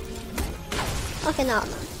 Okay, now.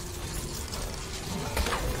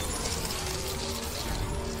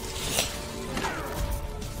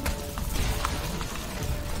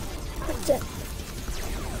 That's it.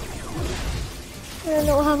 I don't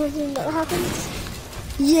know what happens when that happens.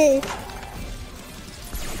 Yeah.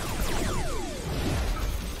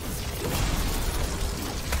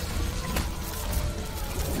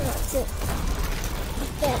 That's it.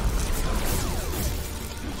 Yeah.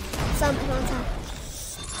 Something on time.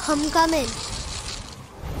 I'm coming.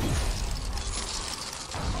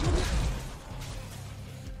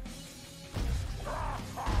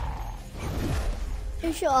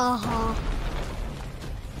 You sure?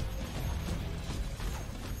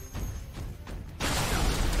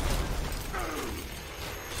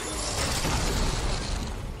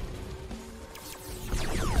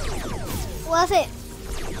 Worth it.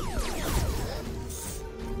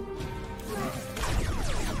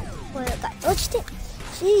 Well, that touched it.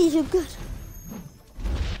 Jeez, you're good.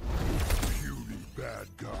 Puny bad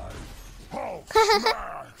guy. Hulk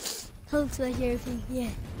Hulk's my hero thing,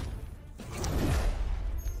 yeah.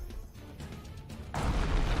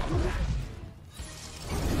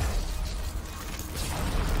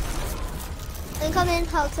 And come in,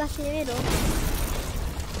 Hulk's actually in the middle.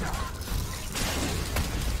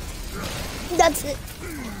 That's it.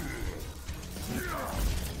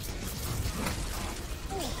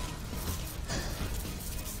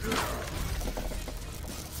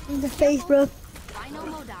 In the face, bro. I know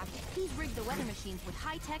MODOK. He's rigged the weather machines with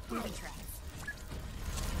high-tech booby traps.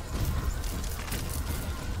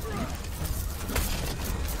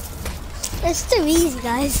 It's too easy,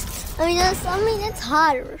 guys. It's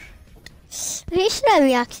harder. Where should I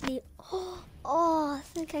be actually? Oh, I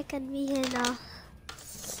think I can be here now.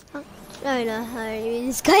 Oh, no,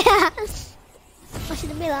 this guy has. What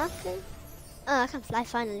should it be laughing? Oh, I can fly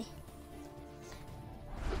finally.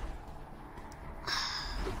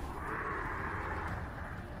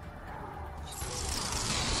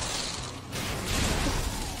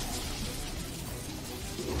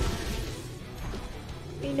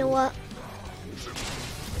 You know what?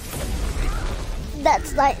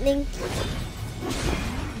 That's lightning.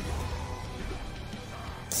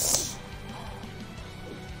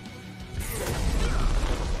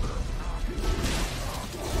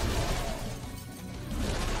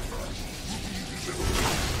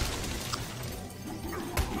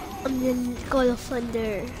 I'm the God of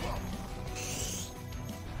Thunder.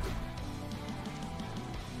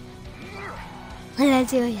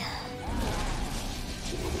 Let's do it.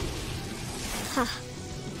 Ha.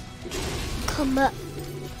 Come up.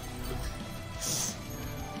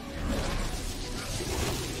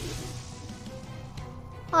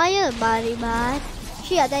 Ai ơi, bà đi bà.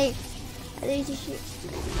 Chị ở đây. Ở đây chị.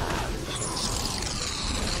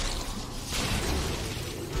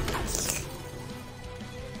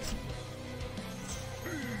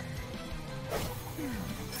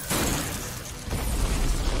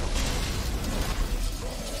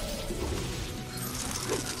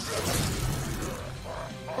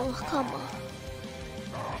 Oh, come on.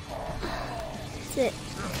 That's it.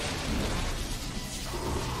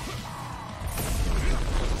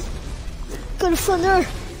 Good thunder.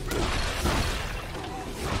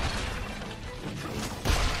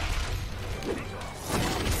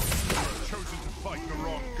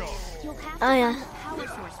 You'll have to find the power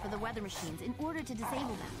source for the weather machines in order to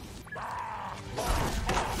disable them.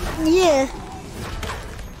 Yeah.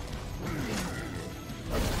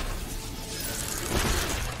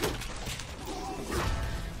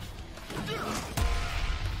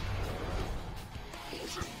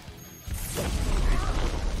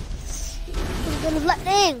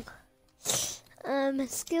 Lightning.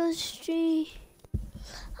 Skills tree.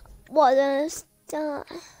 What is that?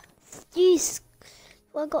 Jeez.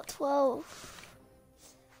 I got 12.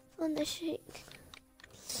 Thunder shake.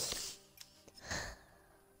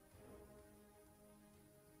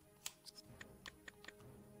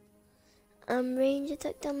 Range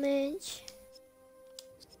attack damage.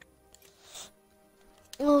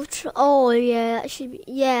 Oh yeah, that should be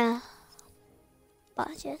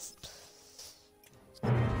but yes.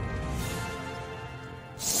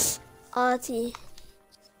 RT.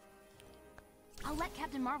 I'll let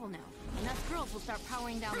Captain Marvel know, and us girls will start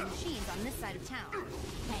powering down the machines on this side of town.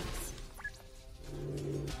 Thanks.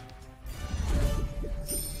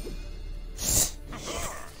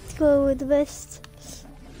 Let's go with the best.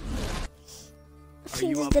 I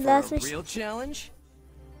think this is the last mission. Real challenge?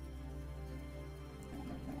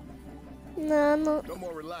 No, no. No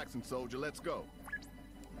more relaxing, soldier. Let's go.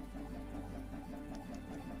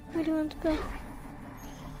 Where do you want to go?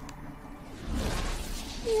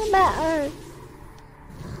 You're better.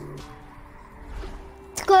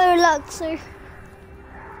 Let's go, relaxer.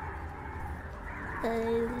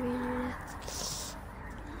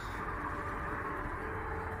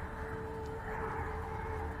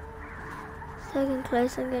 So I'm getting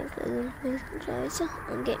close, I'm getting closer,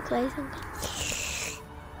 I'm getting closer.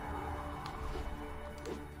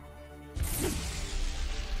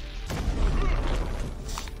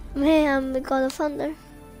 Man, I'm the God of Thunder.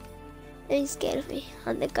 He's scared of me.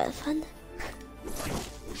 I'm the God of Thunder.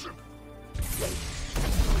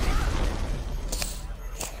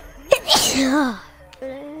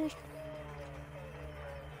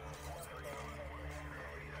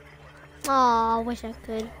 Oh, I wish I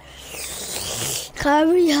could.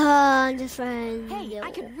 Carry on, just friend. Hey,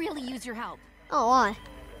 I could really use your help. Oh, why?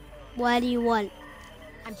 What do you want?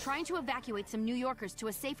 I'm trying to evacuate some New Yorkers to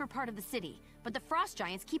a safer part of the city, but the frost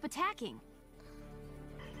giants keep attacking.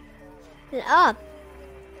 Up.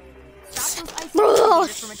 Stop those ice Bro,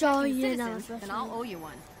 from show attacking you now. citizens, and I'll owe you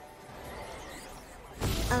one.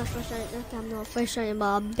 I'm a frost giant. Okay, I'm not a frost giant, but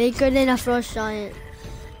I'm bigger than a frost giant.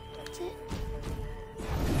 That's it.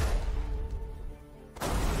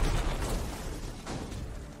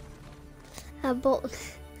 I bought.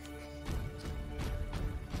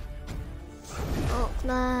 Oh,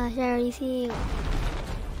 nah, Sherry, see.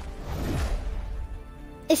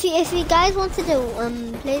 If you guys wanted to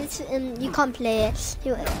play this, you can't play it,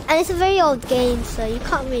 and it's a very old game, so you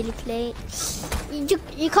can't really play it.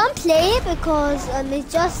 You can't play it because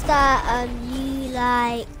it's just that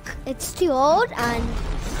it's too old and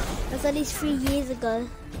it was at least 3 years ago,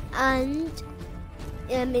 and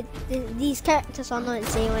these characters are not in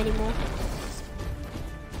sale anymore.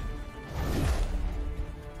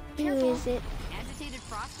 Who is it? Agitated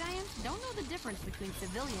frost giants don't know the difference between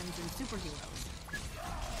civilians and superheroes.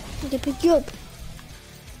 They pick you up.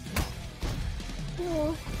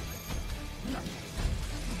 Oh.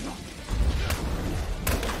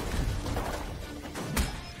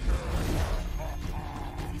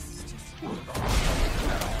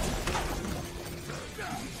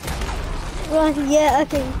 Right, yeah,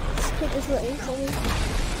 okay. Hit this way.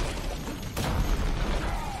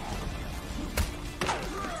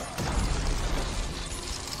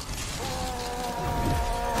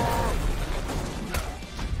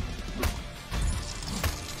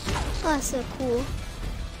 Oh, that's so cool.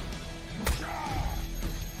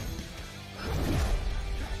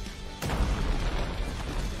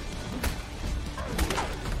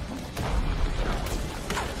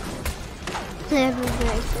 Never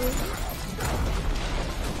very cool.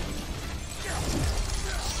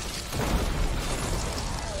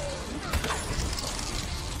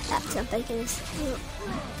 That's a big one.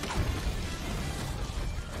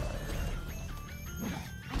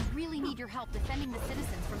 I really need your help defending the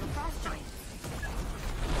citizens from the frost giants.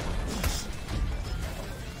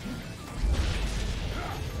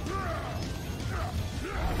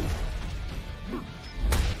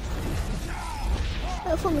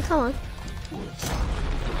 Oh, for me, come on.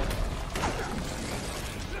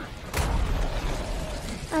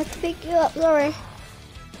 I can pick you up, sorry.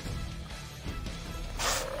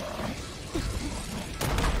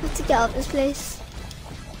 Need to get out of this place.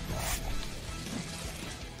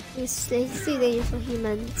 It's too dangerous for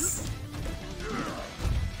humans.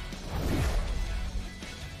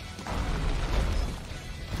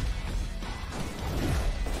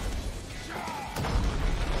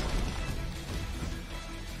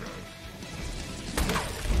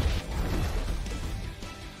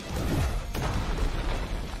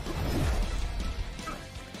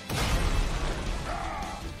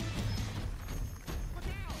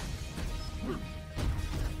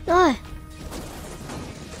 Oh,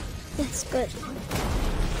 that's good.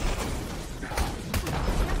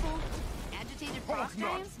 Careful. Agitated frost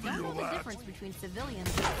giants don't know the difference between civilians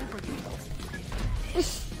and superheroes.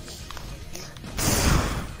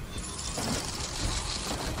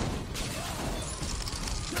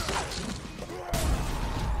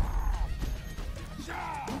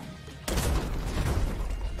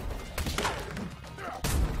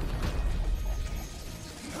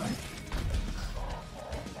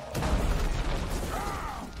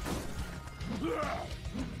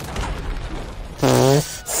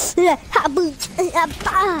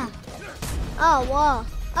 Oh wow!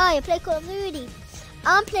 Oh, you play Call of Duty.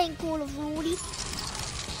 I'm playing Call of Duty.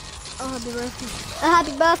 Oh, happy birthday!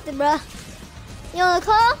 Happy birthday, bro! You want a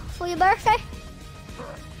call for your birthday?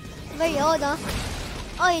 Very old, huh?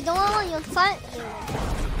 Oh, you don't want one? You want to fight?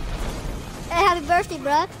 Hey, happy birthday,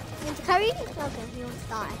 bro! You want to carry? Okay, you want to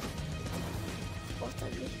die. What are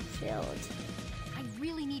you failed? I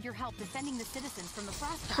really need your help defending the citizens from the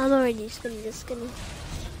frost giants. I'm already skinny.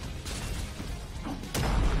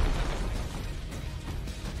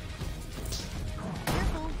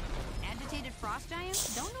 Careful. Agitated frost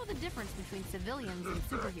giants don't know the difference between civilians and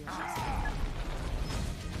superheroes.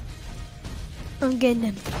 I'm getting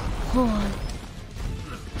them. Hold on.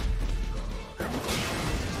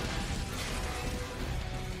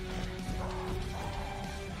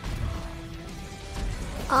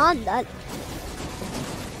 On that.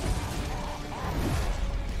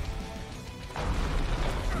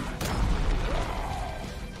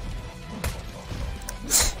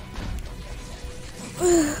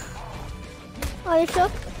 Are you sure?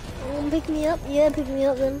 Pick me up? Yeah, pick me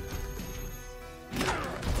up then.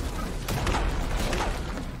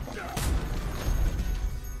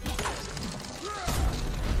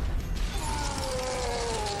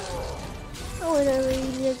 Oh, I don't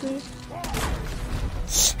really agree.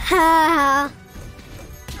 Ha!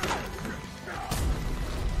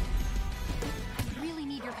 I really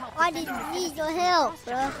need your help. I didn't need your help,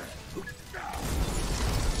 bro.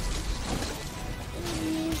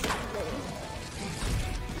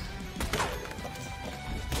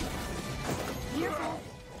 Careful.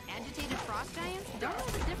 Agitated frost giants don't know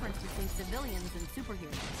the difference between civilians and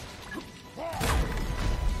superheroes.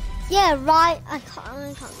 Yeah, right. I can't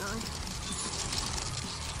lie.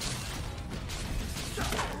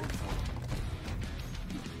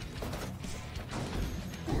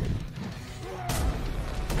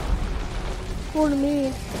 What do you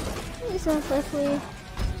mean? It's not fair for you.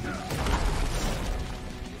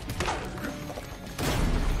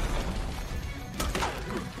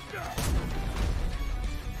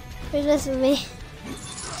 Who's listening to me?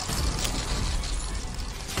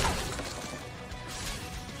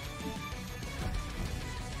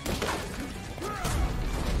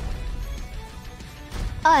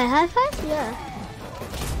 Oh, I have five? Yeah.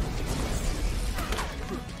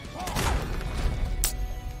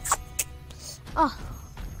 Oh.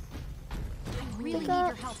 I really need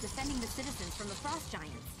your help defending the citizens from the frost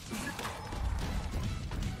giants.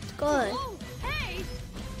 Good. Whoa, hey!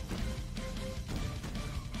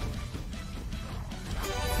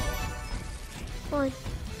 Fine.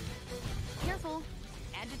 Careful.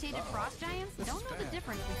 Agitated frost giants don't know the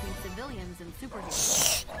difference between civilians and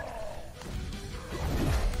superheroes.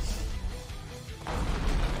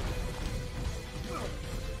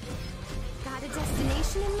 Got a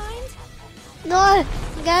destination in mind? No!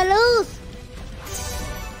 You gotta lose!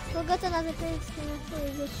 We'll go to another place.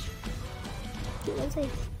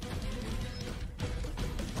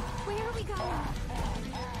 Where are we going?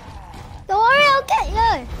 Don't worry, I'll get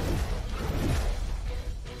you!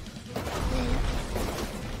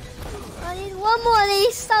 I need one more of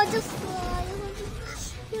these. I'll just...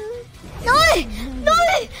 No! No! No!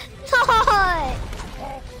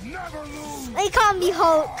 Never lose. It can't be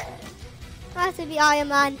Hulk. It has to be Iron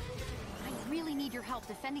Man. I really need your help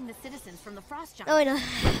defending the citizens from the frost giants. Oh no.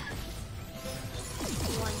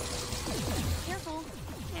 Careful.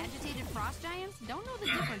 Agitated frost giants don't know the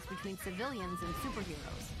difference between civilians and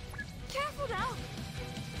superheroes. Careful now.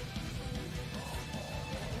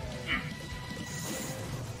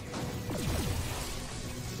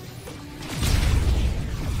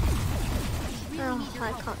 Oh,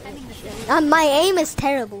 I can't. My aim is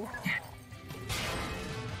terrible.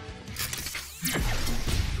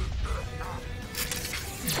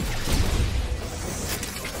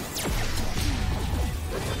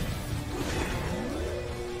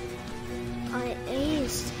 My aim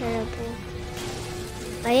is terrible.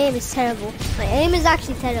 My aim is terrible. My aim is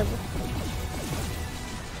actually terrible.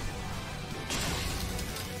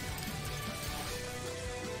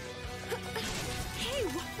 Hey,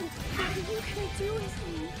 what are you gonna do with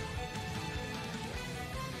me?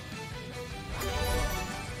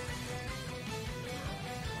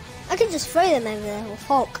 I can just throw them over there with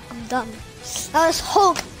Hulk. I'm done. That was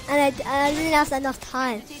Hulk, and I didn't have enough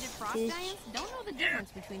time. Agitated frost giants don't know the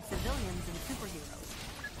difference between civilians and superheroes.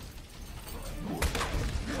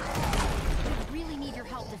 I really need your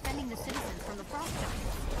help defending the citizens from the frost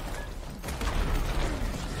giants.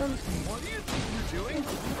 What do you think you're doing?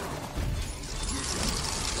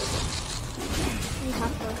 You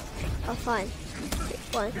have one. Oh, fine.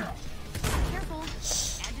 Fine. Careful.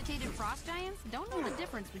 Agitated frost giants don't know the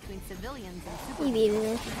difference between civilians and You superheroes. beat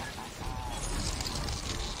me.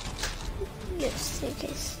 Yes, in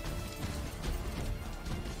case.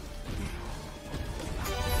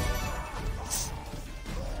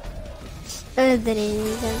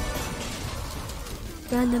 Eliminating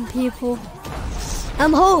random people.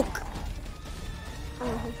 I'm Hulk.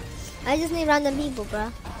 I just need random people,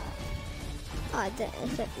 bro. Oh, I don't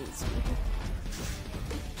affect these people.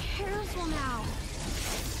 Careful now.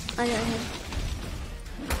 I got him.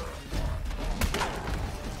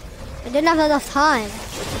 I didn't have enough time.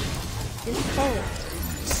 It's cold.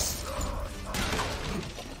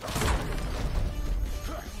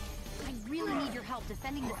 I really need your help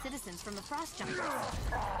defending the citizens from the frost giants.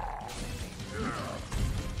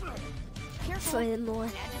 Careful. Throw them more.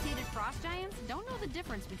 Agitated frost giants don't know the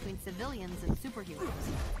difference between civilians and superheroes.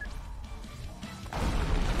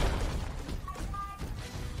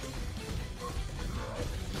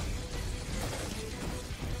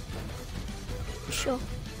 Sure.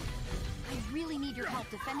 I really need your help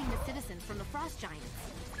defending the citizens from the frost giants.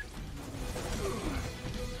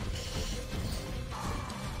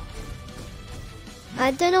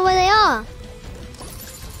 I don't know where they are.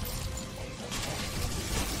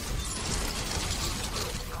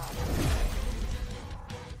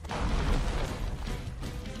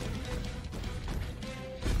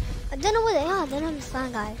 I don't know where they are. I don't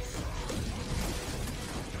understand, guys.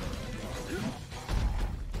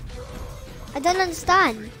 I don't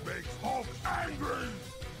understand. Makes Hulk angry.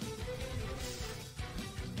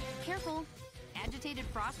 Careful. Agitated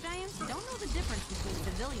frost giants don't know the difference between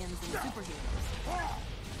civilians and superheroes.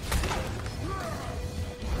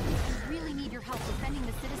 I really need your help defending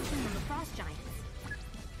the citizens from the frost giants.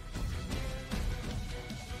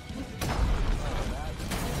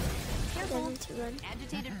 Careful. Doesn't to run.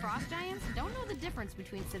 Agitated frost giants don't know the difference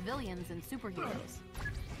between civilians and superheroes.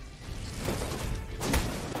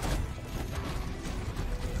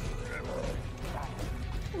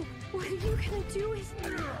 What are you gonna do with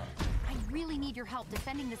me? I really need your help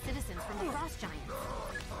defending the citizens from the frost giants.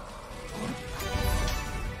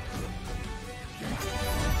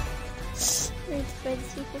 I need to fight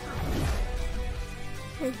these people.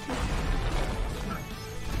 Thank you.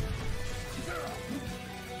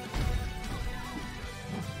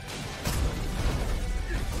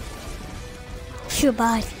 feel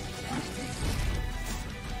bad.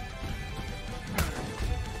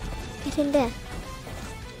 Get in there.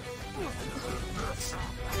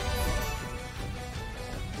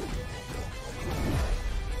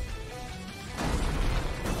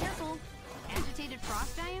 Careful. Agitated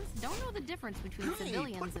frost giants don't know the difference between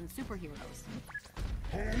civilians and superheroes.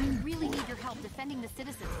 We really need your help defending the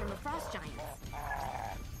citizens from the frost giants.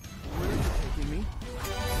 Where are you taking me?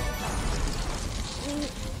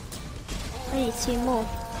 I need 2 more.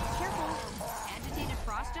 Careful. Agitated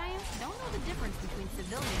frost giants don't know the difference between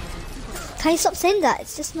civilians and superheroes. Can you stop saying that?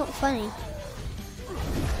 It's just not funny.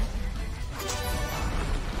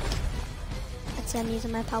 I'd say I'm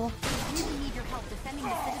using my power. We really need your help defending the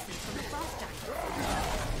citizens from the frost giants.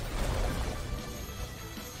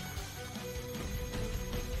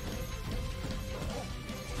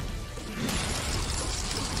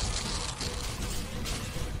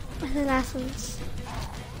 And the last ones.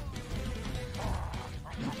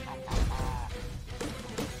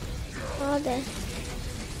 Oh, there.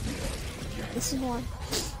 This is one.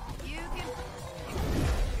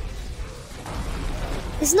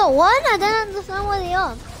 It's not one? I don't understand what they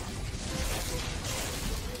are.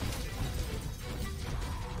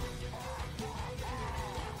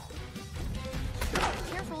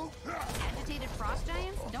 Careful. Agitated frost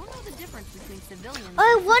giants don't know the difference between civilians.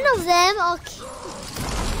 Oh, one of them. Okay.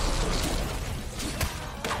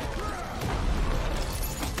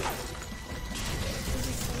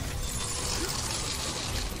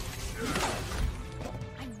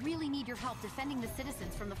 I really need your help defending the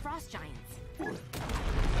citizens from the frost giants.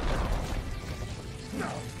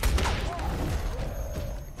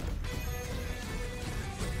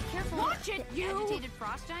 Careful. Watch it, you! Agitated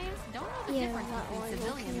frost giants don't know the Yeah, difference that between one.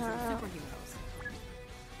 civilians Yeah. and superheroes.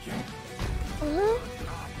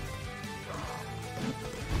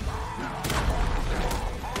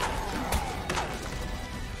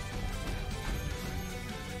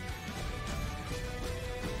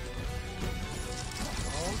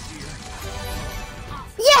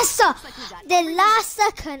 Yes, sir. The last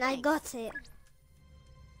second I got it.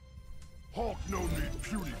 Hawk no need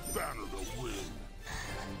puny banner to win.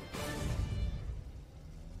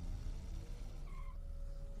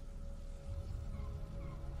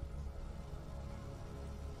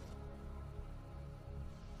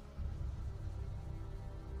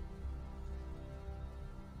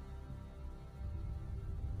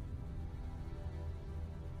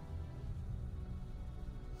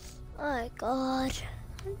 Oh my god.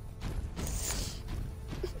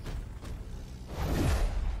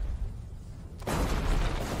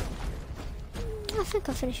 I think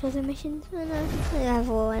I finished all the missions. Oh, no, I have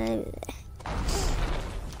one over there.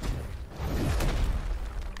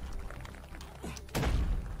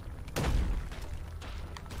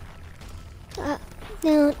 Up,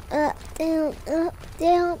 down, up, down, up,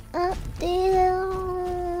 down, up,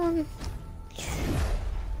 down.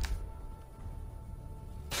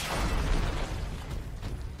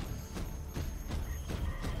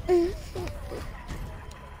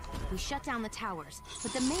 We shut down the towers,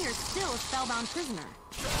 but the mayor's still a spellbound prisoner.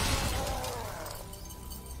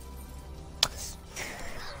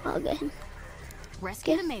 Okay.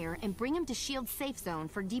 Rescue the mayor and bring him to S.H.I.E.L.D.'s safe zone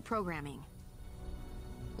for deprogramming.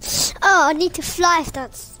 Oh, I need to fly if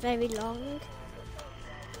that's very long.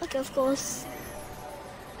 Okay, of course.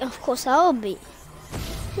 Of course I will be.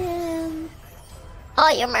 Oh,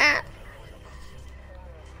 you're mad.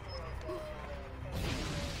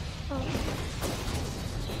 Oh.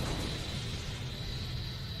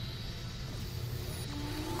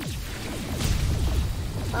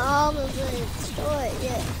 I'm gonna destroy it,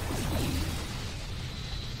 yeah.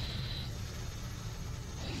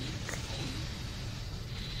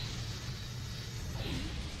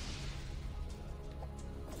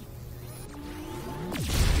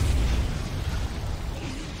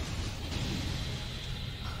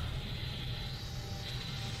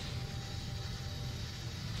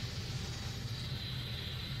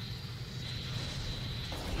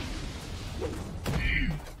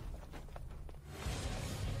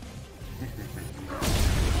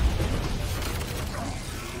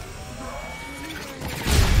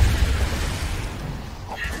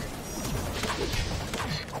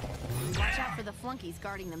 Watch out for the flunkies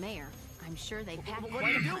guarding the mayor. I'm sure they pack What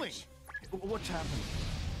are you quite a doing? punch. What's happening?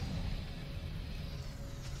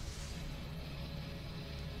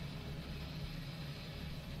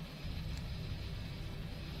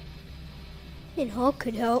 And Hulk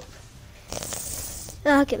could help.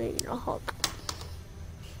 Okay, maybe not Hulk.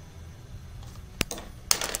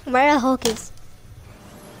 Where the Hulk is?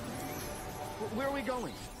 Where are we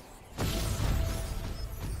going?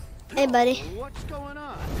 Hey, buddy. What's going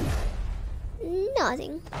on?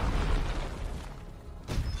 Nothing.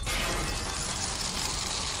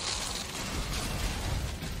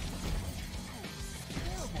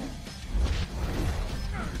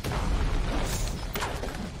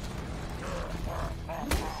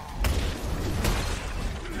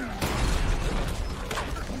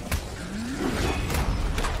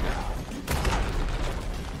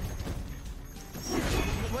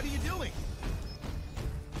 What are you doing?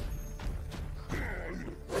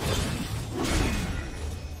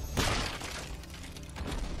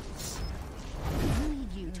 We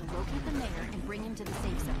need you to locate the mayor and bring him to the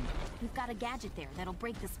safe zone. We've got a gadget there that'll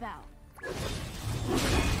break the spell.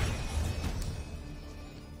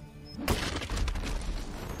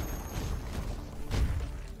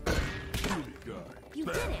 You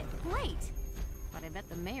did it! Great! But I bet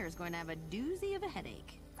the mayor's going to have a doozy of a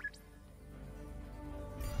headache.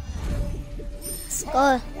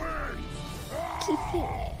 Scar.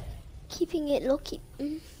 Keeping it lucky.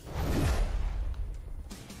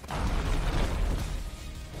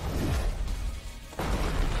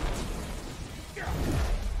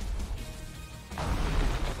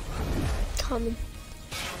 Coming.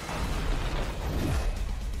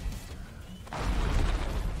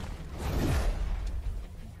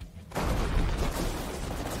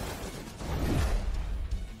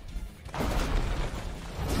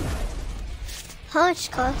 How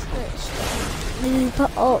much cost it?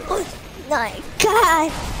 Oh my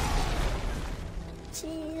god!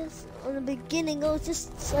 Jeez, on the beginning it was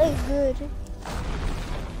just so good.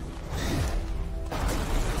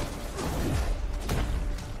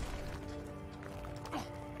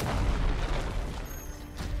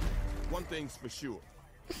 One thing's for sure.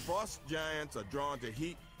 Frost giants are drawn to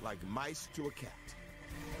heat like mice to a cat.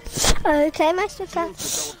 Okay, Master Cat.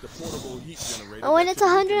 Shields developed a portable heat generator Oh, when that it's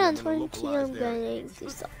can weaken them in a 120, localized I'm area. going to do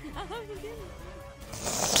stuff.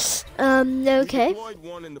 We Okay. deployed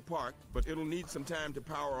one in the park, but it'll need some time to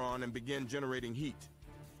power on and begin generating heat.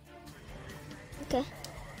 Okay.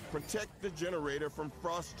 Protect the generator from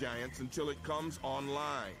frost giants until it comes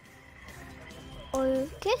online.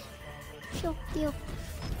 Okay. Sure, deal.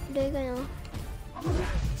 They're gonna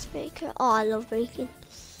speaker. Oh, I love breaking.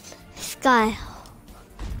 Sky.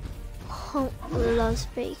 Oh, I love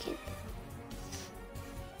breaking.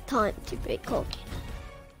 Time to break cocaine.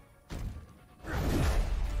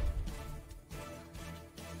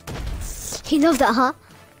 He knows that, huh?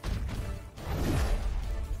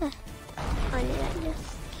 I knew that. Yeah.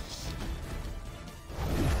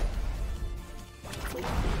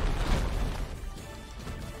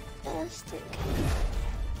 Just in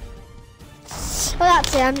case. Well,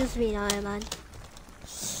 that's it. I'm just being Iron Man.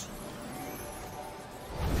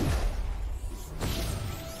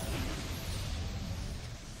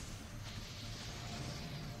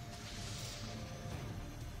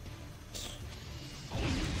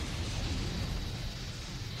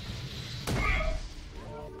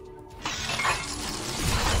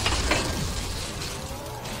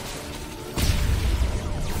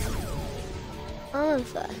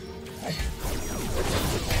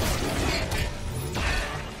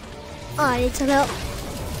 Oh, I need some help.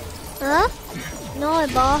 Huh? No, I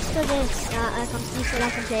bastard this. I can see so I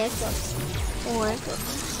can play Xbox. Oh, Xbox.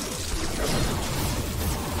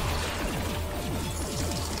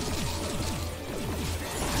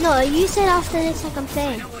 No, you said after this I can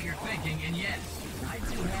play. I know what you're thinking, and yes, I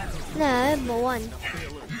do have. No, but one.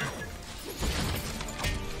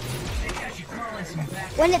 Maybe I should call in some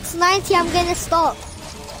back. When it's 90, I'm gonna stop.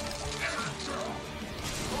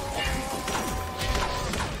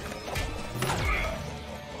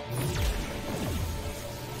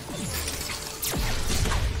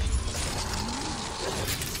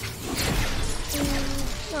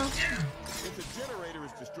 If the generator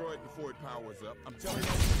is destroyed before it powers up, I'm telling our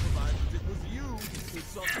supervisors it was you who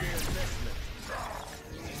sunk their investment.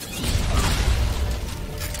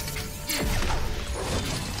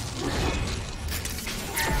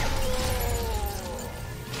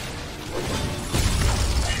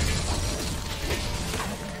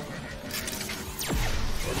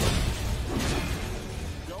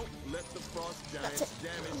 Don't let the frost giants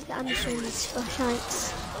damage I'm just doing these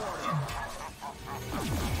flashlights.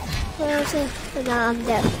 Where is it? Oh, no, I'm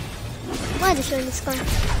dead. Why are they showing this gun?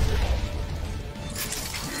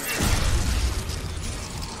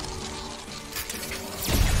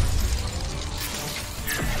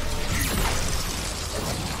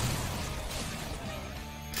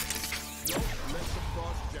 Don't let the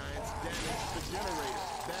frost giants damage the generator.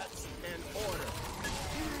 That's an order.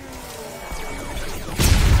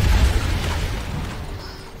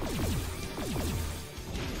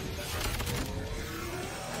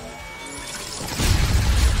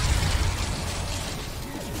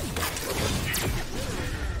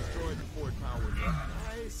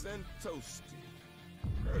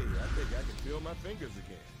 Feel my fingers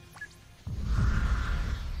again.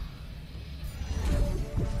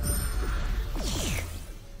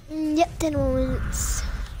 Yep, 10 more minutes.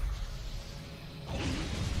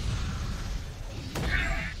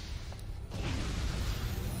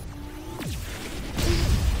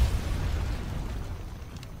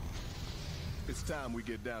 It's time we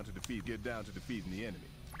get down to defeating the enemy.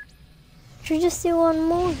 Should we just do one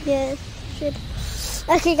more? Yeah, should.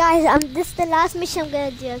 Okay, guys, this is the last mission I'm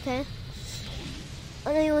gonna do. Okay.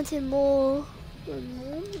 I know you wanted more. One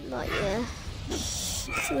more, but yeah, it's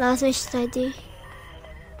the last mission I do.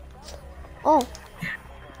 Oh,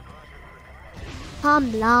 I'm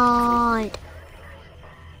blind.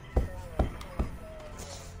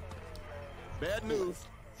 Bad news.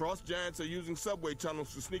 Frost giants are using subway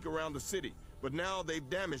tunnels to sneak around the city, but now they've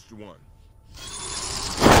damaged one.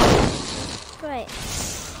 Great.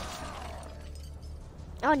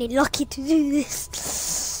 I need Lucky to do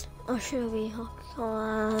this. Or should we?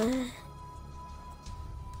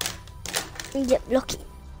 Yep, Lucky.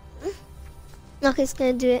 Lucky's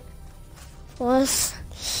gonna do it for us.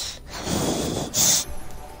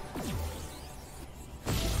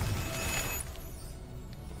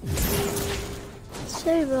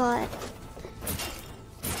 So right.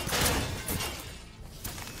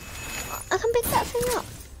 I can pick that thing up.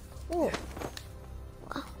 Oh.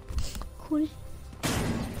 Wow. Cool.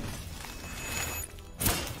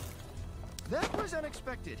 That was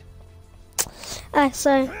unexpected.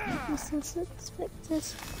 So this is expected.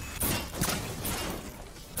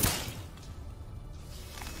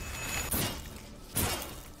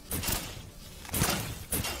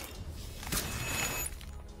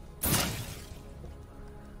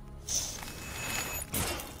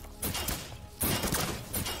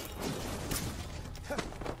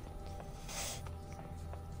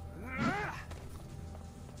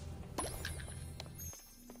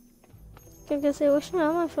 I guess I wish I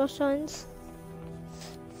had my first signs.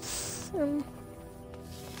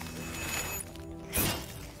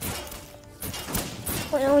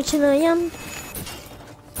 Wait, which one I am?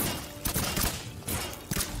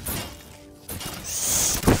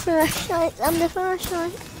 Flashlight, I'm the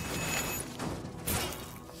flashlight.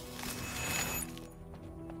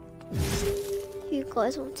 You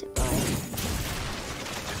guys want it, right?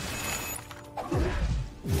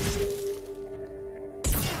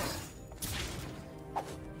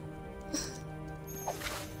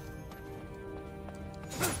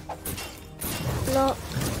 Lock.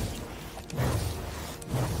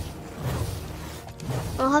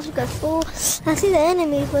 I'll have to go full. I see the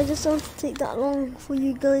enemies, but I just don't want to take that long for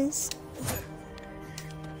you guys.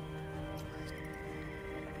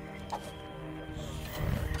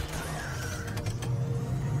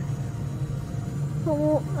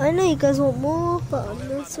 I know you guys want more, but I'm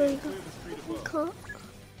not sorry. I can't.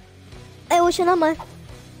 Hey, which one am I?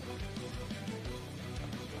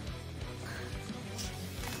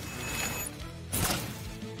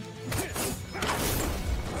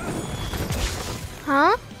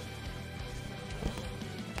 Huh?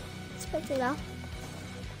 Expect it now.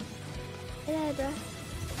 Yeah, bro.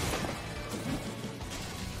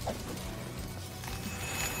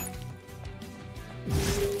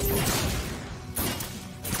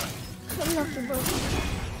 I'm not the boat.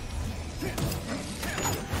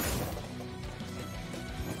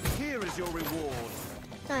 Here is your reward.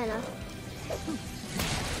 I know.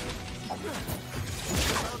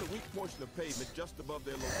 Found a weak portion of pavement just above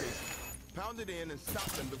their location. Pound it in and stop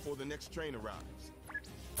them before the next train arrives.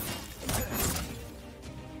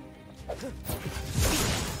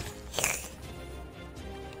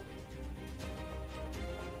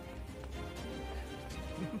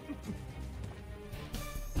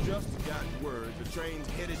 Just got word the train's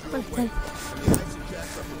headed your way, and the icy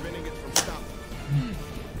jacks are preventing it from stopping.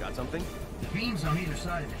 Got something? The beams on either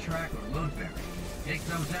side of the track are load bearing. Take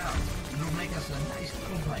those out, and it'll make us a nice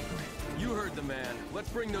little bike ride. You heard the man. Let's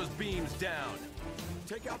bring those beams down.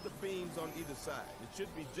 Take out the beams on either side. It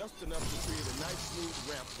should be just enough to create a nice smooth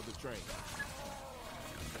ramp for the train.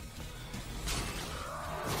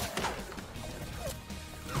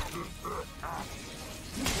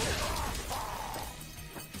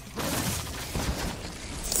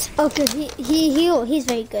 Oh, good. He's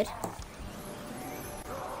very good.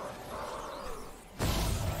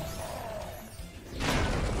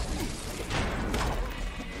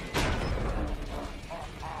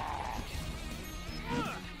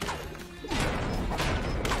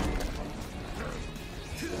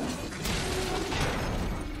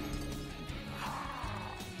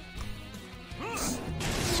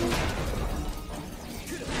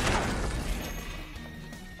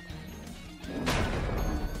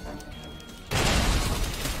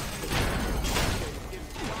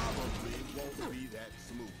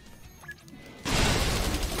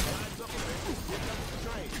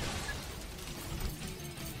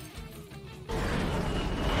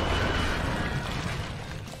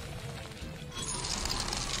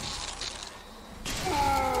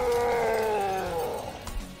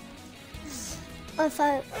 If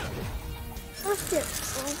I after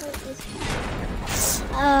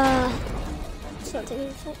it's not taking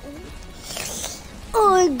a second. Oh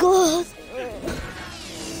my god.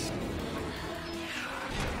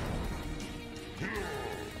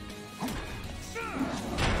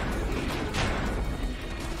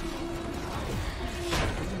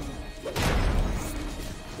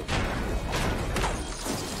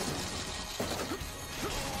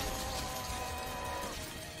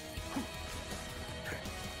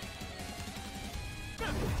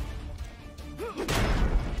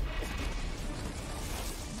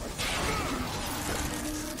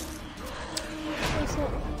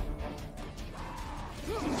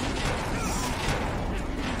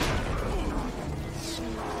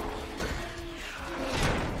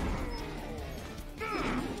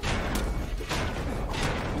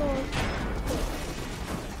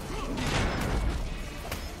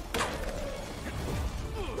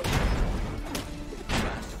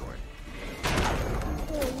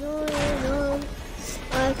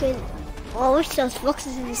 Oh, I wish there was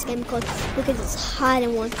boxes in this game because it's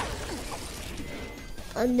hiding one.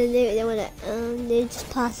 And then they want to, they just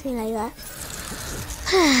pass me like that.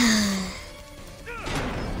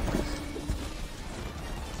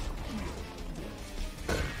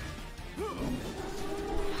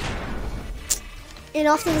 And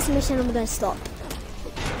after this mission, I'm gonna stop. I'll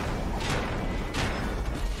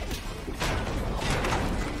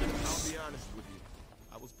be honest with you.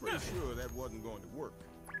 I was pretty sure that wasn't going to work.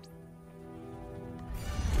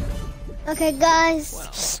 Okay,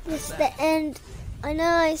 guys, this is the end. I know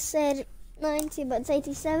I said 90, but it's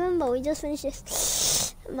 87, but we just finished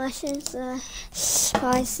this mission, so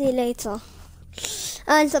I'll see you later.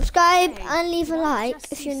 And subscribe and leave a like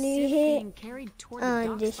if you're new here,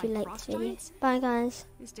 and if you like this video. Bye, guys.